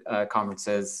ElasticCon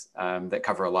conferences that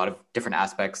cover a lot of different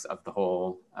aspects of the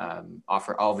whole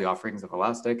all the offerings of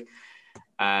Elastic.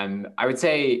 I would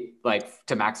say, like,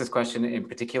 to Max's question in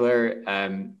particular,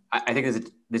 I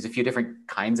think there's a few different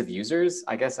kinds of users.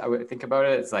 I guess I would think about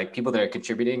it. It's like people that are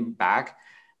contributing back,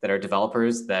 that are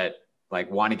developers that like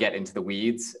want to get into the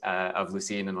weeds of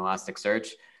Lucene and Elasticsearch.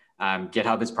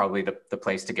 GitHub is probably the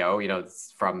place to go.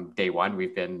 From day one,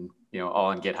 we've been all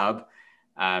on GitHub.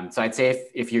 So I'd say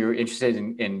if you're interested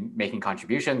in making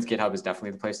contributions, GitHub is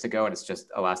definitely the place to go. And it's just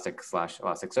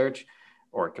Elastic/Elasticsearch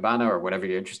or Kibana or whatever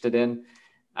you're interested in.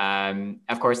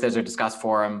 Of course, there's a Discuss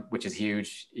forum, which is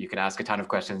huge. You can ask a ton of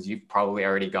questions. You've probably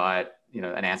already got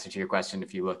an answer to your question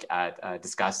if you look at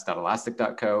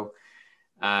discuss.elastic.co.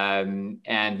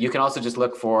 And you can also just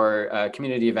look for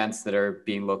community events that are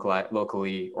being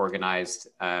locally organized.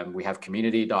 We have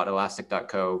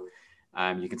community.elastic.co.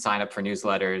 You can sign up for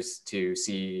newsletters to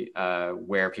see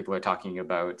where people are talking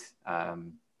about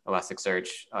Elasticsearch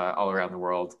all around the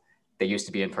world. They used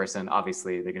to be in person.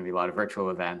 Obviously, there are going to be a lot of virtual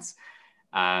events.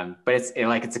 But it's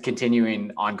a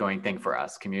continuing, ongoing thing for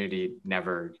us. Community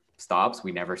never stops.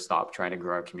 We never stop trying to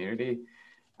grow our community.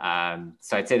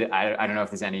 So I'd say that I don't know if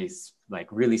there's any like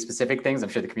really specific things. I'm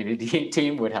sure the community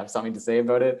team would have something to say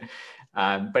about it.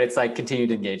 But it's like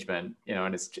continued engagement,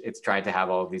 and it's trying to have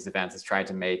all of these events. It's trying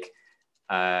to make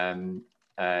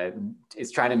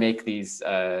these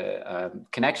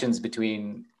connections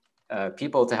between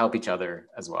people to help each other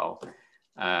as well.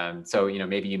 So,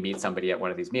 maybe you meet somebody at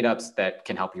one of these meetups that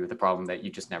can help you with a problem that you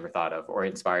just never thought of, or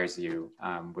inspires you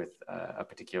with a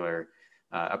particular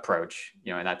approach,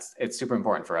 and it's super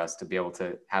important for us to be able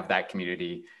to have that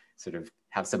community sort of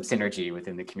have some synergy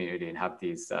within the community and have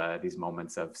these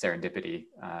moments of serendipity.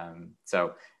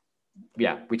 So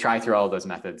yeah, we try through all of those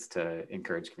methods to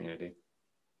encourage community.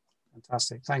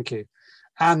 Fantastic, thank you.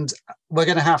 And we're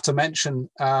going to have to mention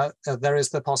there is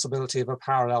the possibility of a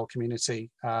parallel community.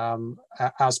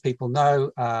 As people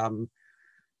know,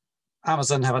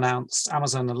 Amazon have announced,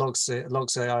 Amazon and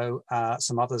Logs.io,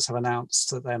 some others have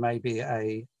announced that there may be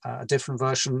a different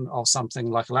version of something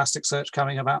like Elasticsearch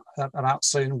coming about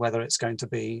soon. Whether it's going to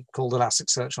be called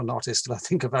Elasticsearch or not is still, I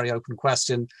think, a very open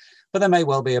question. But there may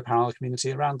well be a parallel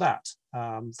community around that,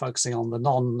 focusing on the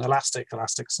non-elastic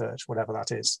Elasticsearch, whatever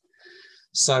that is.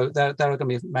 So there are going to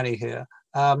be many here.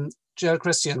 Joe,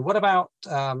 Kristian, what about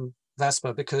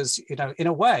Vespa? Because, in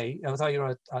a way, although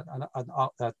you're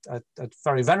a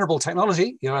very venerable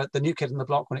technology, you're the new kid in the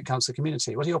block when it comes to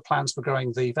community. What are your plans for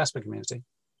growing the Vespa community?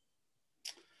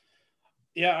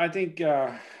 Yeah, I think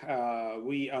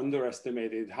we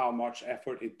underestimated how much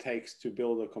effort it takes to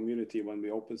build a community when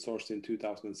we open sourced in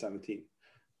 2017.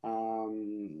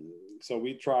 So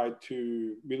we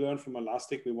learned from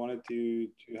Elastic. We wanted to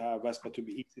have Vespa to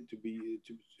be easy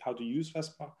how to use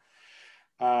Vespa,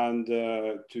 and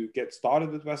to get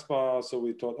started with Vespa. So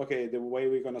we thought, okay, the way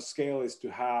we're going to scale is to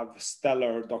have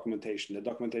stellar documentation. The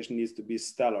documentation needs to be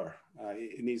stellar.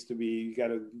 It needs to be, you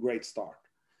get a great start.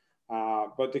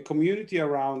 But the community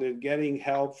around it, getting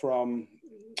help from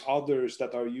others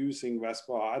that are using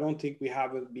Vespa, I don't think we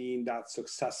haven't been that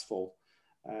successful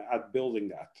at building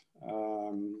that,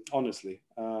 honestly.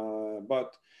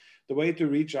 But the way to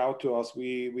reach out to us,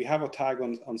 we have a tag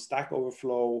on Stack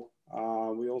Overflow.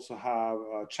 We also have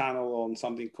a channel on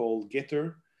something called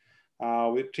Gitter.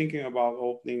 We're thinking about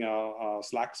opening a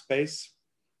Slack space,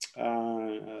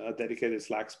 a dedicated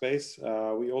Slack space.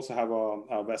 We also have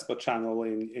a Vespa channel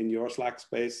in your Slack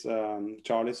space,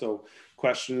 Charlie. So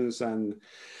questions and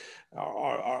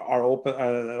are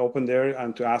open there,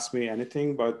 and to ask me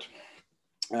anything. But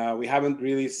we haven't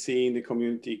really seen the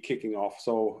community kicking off.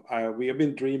 So we have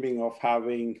been dreaming of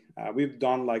having, we've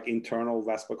done like internal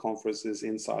Vespa conferences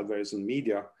inside Verizon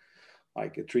Media,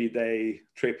 like a 3-day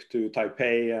trip to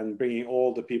Taipei and bringing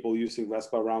all the people using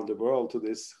Vespa around the world to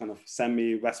this kind of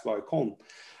semi-Vespa con.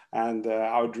 And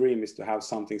our dream is to have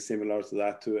something similar to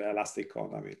that to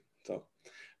ElasticCon, I mean. So,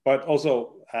 but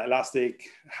also Elastic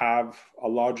have a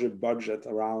larger budget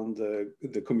around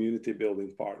the community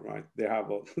building part, right? They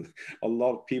have a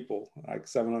lot of people, like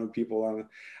 700 people. And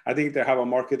I think they have a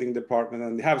marketing department,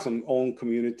 and they have some own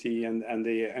community, and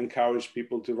they encourage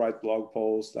people to write blog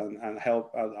posts and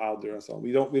help out there. So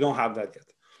we don't have that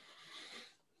yet.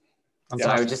 So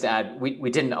I would just add, we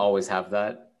didn't always have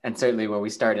that. And certainly when we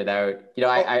started out, you know,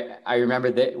 I remember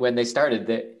that when they started,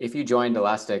 that if you joined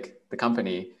Elastic, the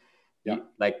company, yeah,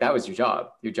 like that was your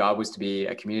job. Your job was to be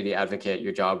a community advocate.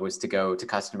 Your job was to go to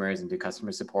customers and do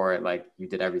customer support. Like you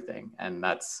did everything. And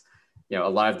that's, you know, a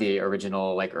lot of the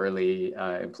original, like early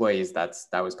employees, that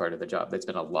was part of the job. They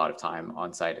spent a lot of time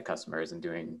on site at customers and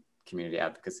doing community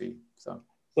advocacy. So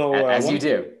as you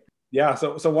do. Yeah,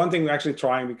 so one thing we're actually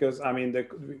trying, because I mean,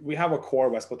 we have a core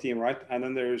Vespa team, right? And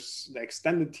then there's the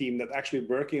extended team that actually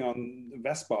working on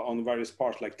Vespa on various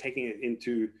parts, like taking it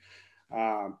into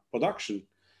production.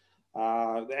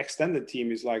 The extended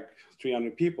team is like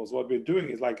 300 people. So what we're doing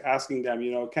is like asking them,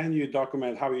 you know, can you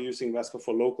document how you're using Vespa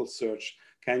for local search?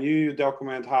 Can you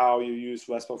document how you use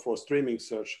Vespa for streaming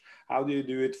search? How do you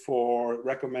do it for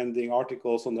recommending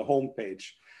articles on the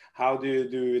homepage? How do you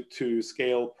do it to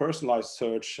scale personalized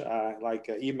search, like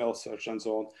email search and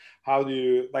so on? How do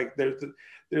you, like,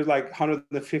 there's like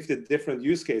 150 different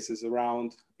use cases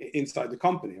around inside the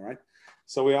company, right?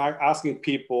 So we are asking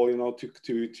people, you know,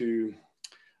 to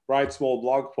write small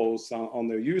blog posts on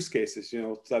their use cases, you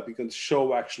know, so that we can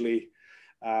show actually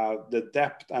the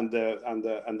depth and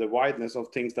the wideness of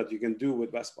things that you can do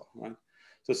with Vespa, right?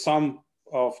 So some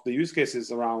of the use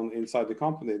cases around inside the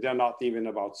company, they're not even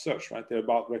about search, right? They're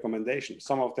about recommendation.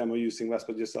 Some of them are using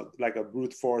Vespa just like a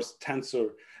brute force tensor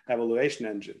evaluation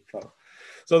engine.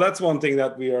 So that's one thing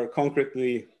that we are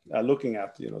concretely looking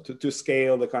at, you know, to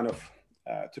scale the kind of,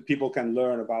 to people can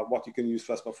learn about what you can use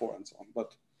Vespa for and so on.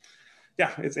 But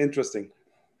yeah, it's interesting.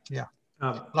 Yeah.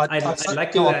 I'd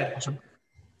like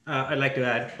to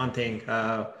add one thing.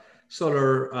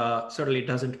 Solr certainly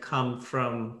doesn't come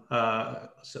from,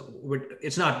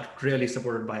 it's not really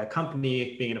supported by a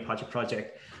company, being an Apache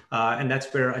project. And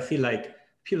that's where I feel like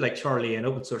people like Charlie and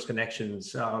OpenSource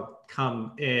Connections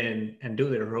come in and do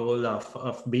their role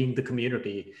of being the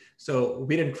community. So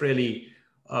we didn't really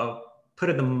put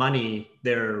in the money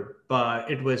there,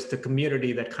 but it was the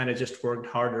community that kind of just worked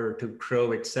harder to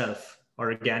grow itself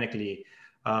organically.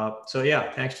 So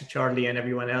yeah, thanks to Charlie and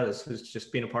everyone else who's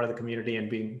just been a part of the community and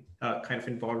being kind of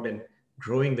involved in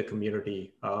growing the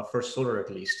community for Solr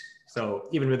at least. So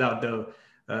even without a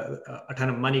ton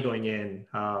of money going in,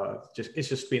 it's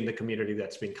just been the community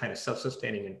that's been kind of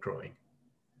self-sustaining and growing.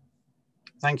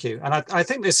 Thank you. And I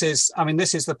think this is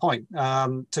the point.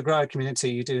 To grow a community,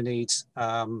 you do need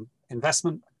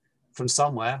investment from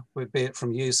somewhere, be it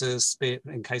from users, be it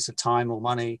in case of time or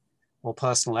money or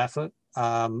personal effort.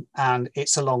 And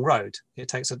it's a long road. It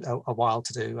takes a while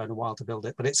to do and a while to build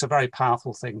it, but it's a very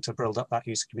powerful thing to build up that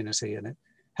user community, and it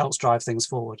helps drive things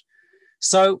forward.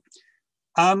 So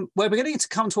we're beginning to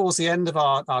come towards the end of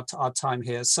our time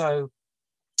here. So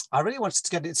I really wanted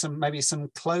to get into maybe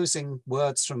some closing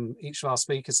words from each of our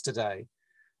speakers today.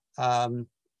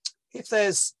 If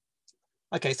there's,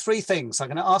 okay, 3 things. I'm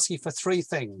going to ask you for 3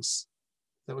 things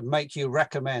that would make you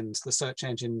recommend the search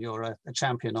engine you're a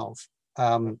champion of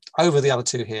over the other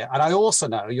 2 here. And I also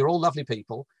know you're all lovely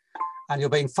people and you're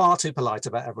being far too polite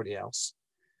about everybody else.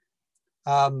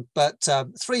 But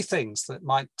three things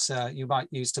that you might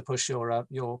use to push your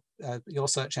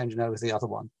search engine over the other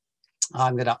one.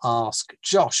 I'm going to ask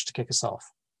Josh to kick us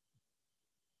off.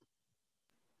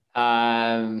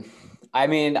 I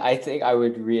mean, I think I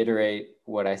would reiterate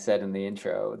what I said in the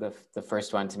intro. The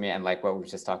first one to me, and like what we've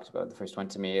just talked about, the first one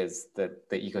to me is the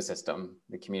ecosystem,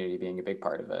 the community being a big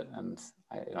part of it. And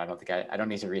I don't think I don't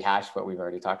need to rehash what we've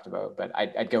already talked about, but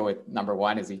I'd go with number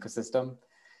one is ecosystem.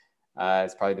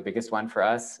 It's probably the biggest one for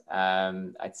us.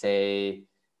 I'd say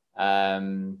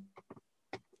the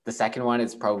second one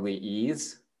is probably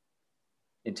ease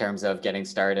in terms of getting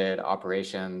started,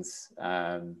 operations,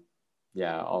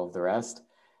 yeah, all of the rest.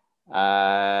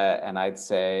 And I'd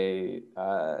say,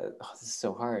 oh, this is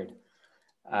so hard.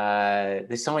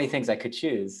 There's so many things I could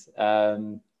choose.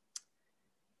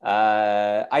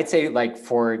 I'd say like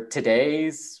for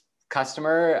today's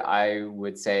customer, I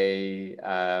would say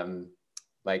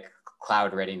like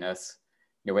cloud readiness.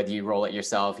 You know, whether you roll it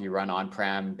yourself, you run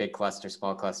on-prem, big cluster,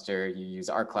 small cluster, you use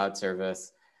our cloud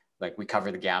service, like we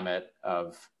cover the gamut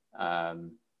of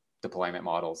deployment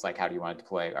models, like how do you want to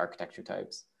deploy architecture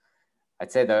types.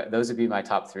 I'd say those would be my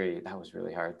top three. That was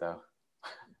really hard though.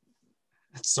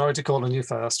 Sorry to call on you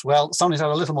first. Well, somebody's had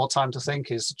a little more time to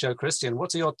think is Joe Kristian.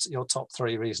 What are your top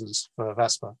three reasons for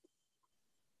Vespa?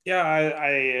 Yeah,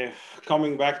 I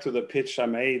coming back to the pitch I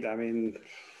made, I mean,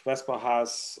 Vespa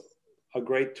has a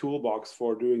great toolbox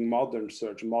for doing modern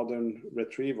search, modern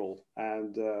retrieval.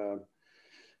 And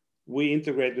we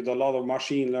integrate with a lot of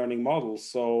machine learning models.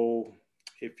 So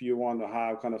if you want to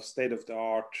have kind of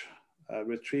state-of-the-art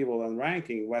retrieval and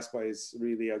ranking, Vespa is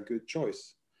really a good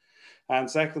choice. And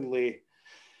secondly,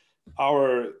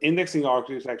 our indexing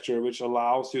architecture, which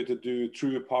allows you to do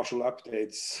true partial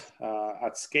updates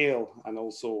at scale and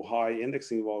also high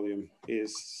indexing volume,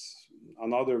 is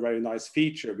another very nice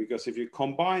feature, because if you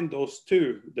combine those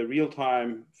two, the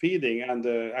real-time feeding and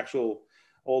the actual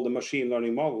all the machine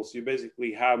learning models, you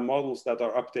basically have models that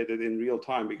are updated in real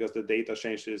time because the data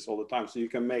changes all the time. So you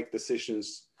can make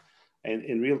decisions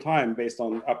in real time based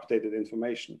on updated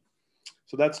information.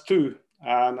 So that's two.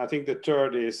 And I think the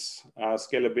third is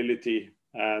scalability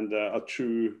and a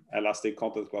true elastic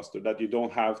content cluster, that you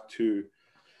don't have to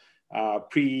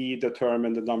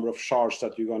predetermine the number of shards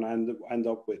that you're going to end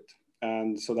up with.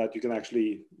 And so that you can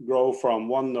actually grow from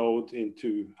one node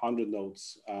into 100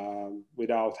 nodes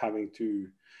without having to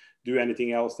do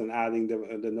anything else than adding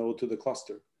the node to the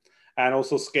cluster. And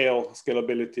also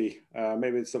scalability.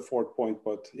 Maybe it's the fourth point,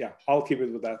 but yeah, I'll keep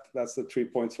it with that. That's the 3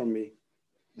 points from me.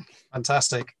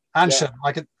 Fantastic. Anshum,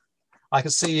 yeah. I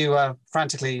could see you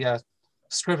frantically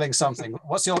scribbling something.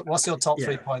 What's your top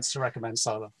 3 points to recommend,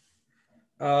 Solr?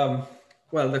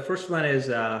 Well, the first one is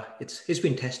it's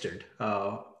been tested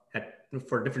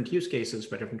for different use cases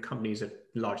by different companies at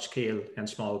large scale and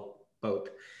small both.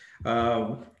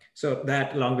 So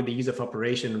that, along with the ease of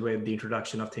operation with the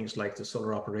introduction of things like the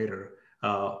Solr operator,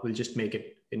 will just make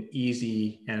it an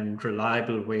easy and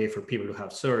reliable way for people to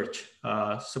have search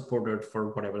supported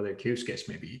for whatever their use case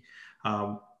may be.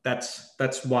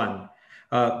 That's one.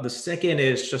 The second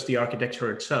is just the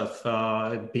architecture itself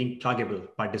being pluggable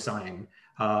by design.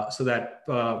 So that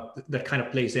that kind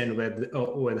of plays in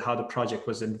with how the project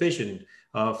was envisioned.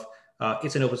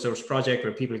 It's an open source project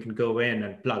where people can go in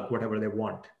and plug whatever they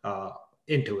want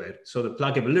into it. So the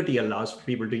pluggability allows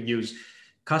people to use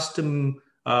custom,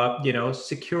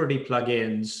 security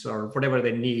plugins or whatever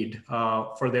they need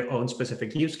for their own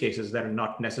specific use cases that are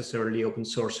not necessarily open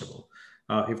sourceable,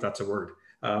 if that's a word.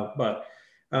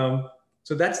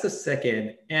 So that's the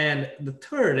second. And the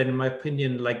third, and in my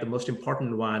opinion, like the most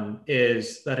important one,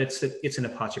 is that it's an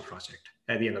Apache project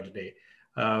at the end of the day.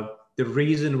 The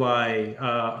reason why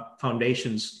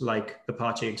foundations like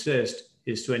Apache exist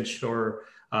is to ensure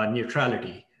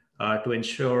neutrality, to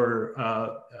ensure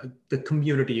the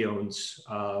community owns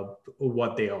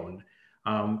what they own.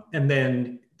 And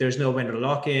then there's no vendor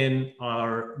lock-in,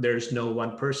 or there's no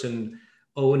one person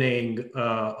owning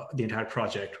the entire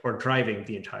project or driving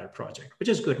the entire project, which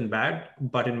is good and bad.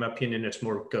 But in my opinion, it's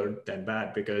more good than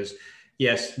bad, because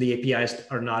yes, the APIs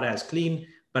are not as clean,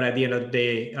 but at the end of the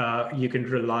day, you can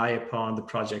rely upon the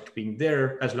project being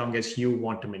there as long as you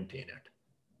want to maintain it.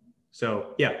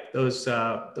 So yeah, those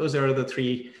are the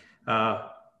three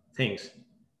things.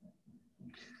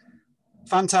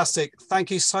 Fantastic.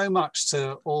 Thank you so much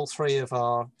to all three of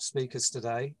our speakers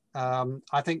today.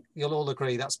 I think you'll all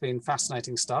agree that's been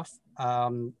fascinating stuff.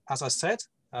 As I said,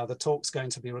 the talk's going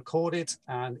to be recorded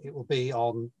and it will be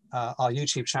on our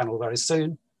YouTube channel very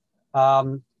soon.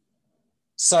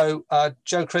 So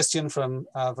Joe Kristian from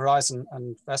Verizon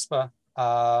and Vespa,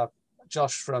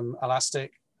 Josh from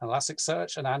Elastic,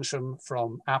 Elasticsearch, and Anshum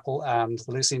from Apple, and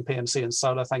the Lucene PMC and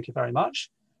Solr. Thank you very much.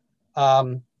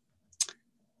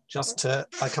 Just to,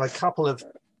 I have a couple of,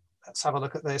 let's have a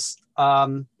look at this.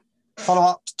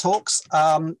 Follow-up talks.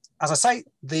 As I say,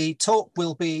 the talk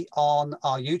will be on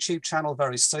our YouTube channel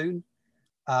very soon.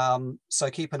 So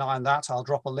keep an eye on that. I'll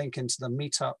drop a link into the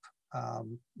meetup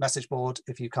message board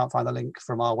if you can't find the link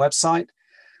from our website.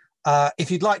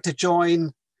 If you'd like to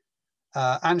join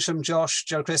Anshum, Josh,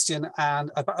 Joe, Kristian,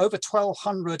 and about over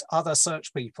 1,200 other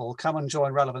search people, come and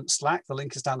join Relevant Slack. The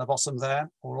link is down the bottom there,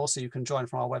 or also you can join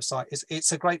from our website.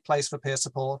 It's a great place for peer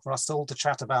support, for us all to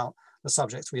chat about the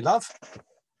subjects we love.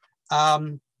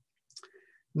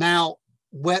 Now,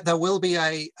 there will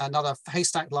be another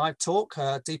Haystack live talk.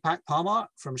 Deepak Parmar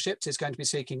from Shipped is going to be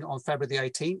speaking on February the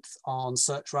 18th on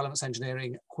search relevance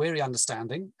engineering, query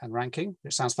understanding and ranking,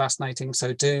 which sounds fascinating.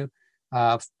 So do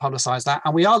publicize that.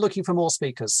 And we are looking for more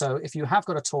speakers. So if you have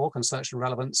got a talk on search and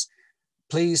relevance,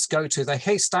 please go to the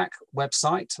Haystack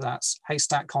website. That's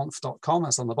haystackconf.com.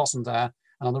 That's on the bottom there.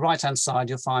 And on the right-hand side,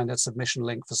 you'll find a submission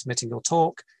link for submitting your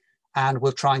talk. And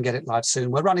we'll try and get it live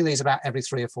soon. We're running these about every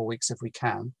 3 or 4 weeks if we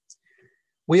can.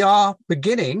 We are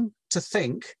beginning to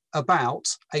think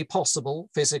about a possible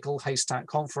physical Haystack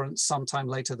conference sometime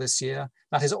later this year.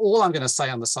 That is all I'm going to say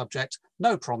on the subject.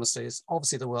 No promises.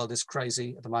 Obviously, the world is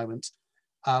crazy at the moment,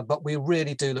 but we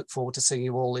really do look forward to seeing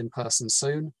you all in person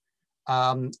soon.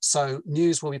 So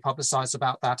news will be publicized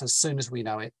about that as soon as we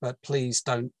know it, but please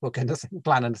don't book anything,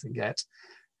 plan anything yet.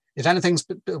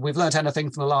 If we've learned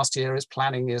anything from the last year, is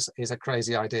planning is a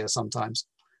crazy idea sometimes.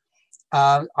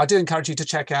 I do encourage you to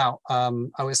check out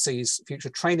OSC's future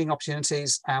training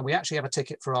opportunities. And we actually have a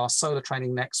ticket for our Solr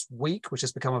training next week, which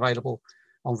has become available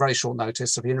on very short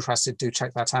notice. So if you're interested, do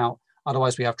check that out.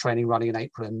 Otherwise, we have training running in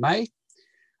April and May.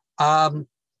 And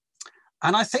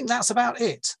I think that's about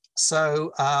it.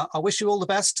 So I wish you all the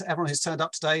best to everyone who's turned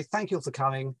up today. Thank you all for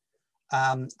coming.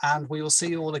 And we will see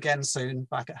you all again soon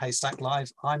back at Haystack Live.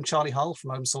 I'm Charlie Hull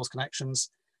from OpenSource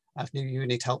Connections. If you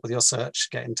need help with your search,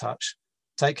 get in touch.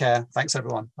 Take care. Thanks,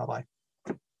 everyone. Bye-bye.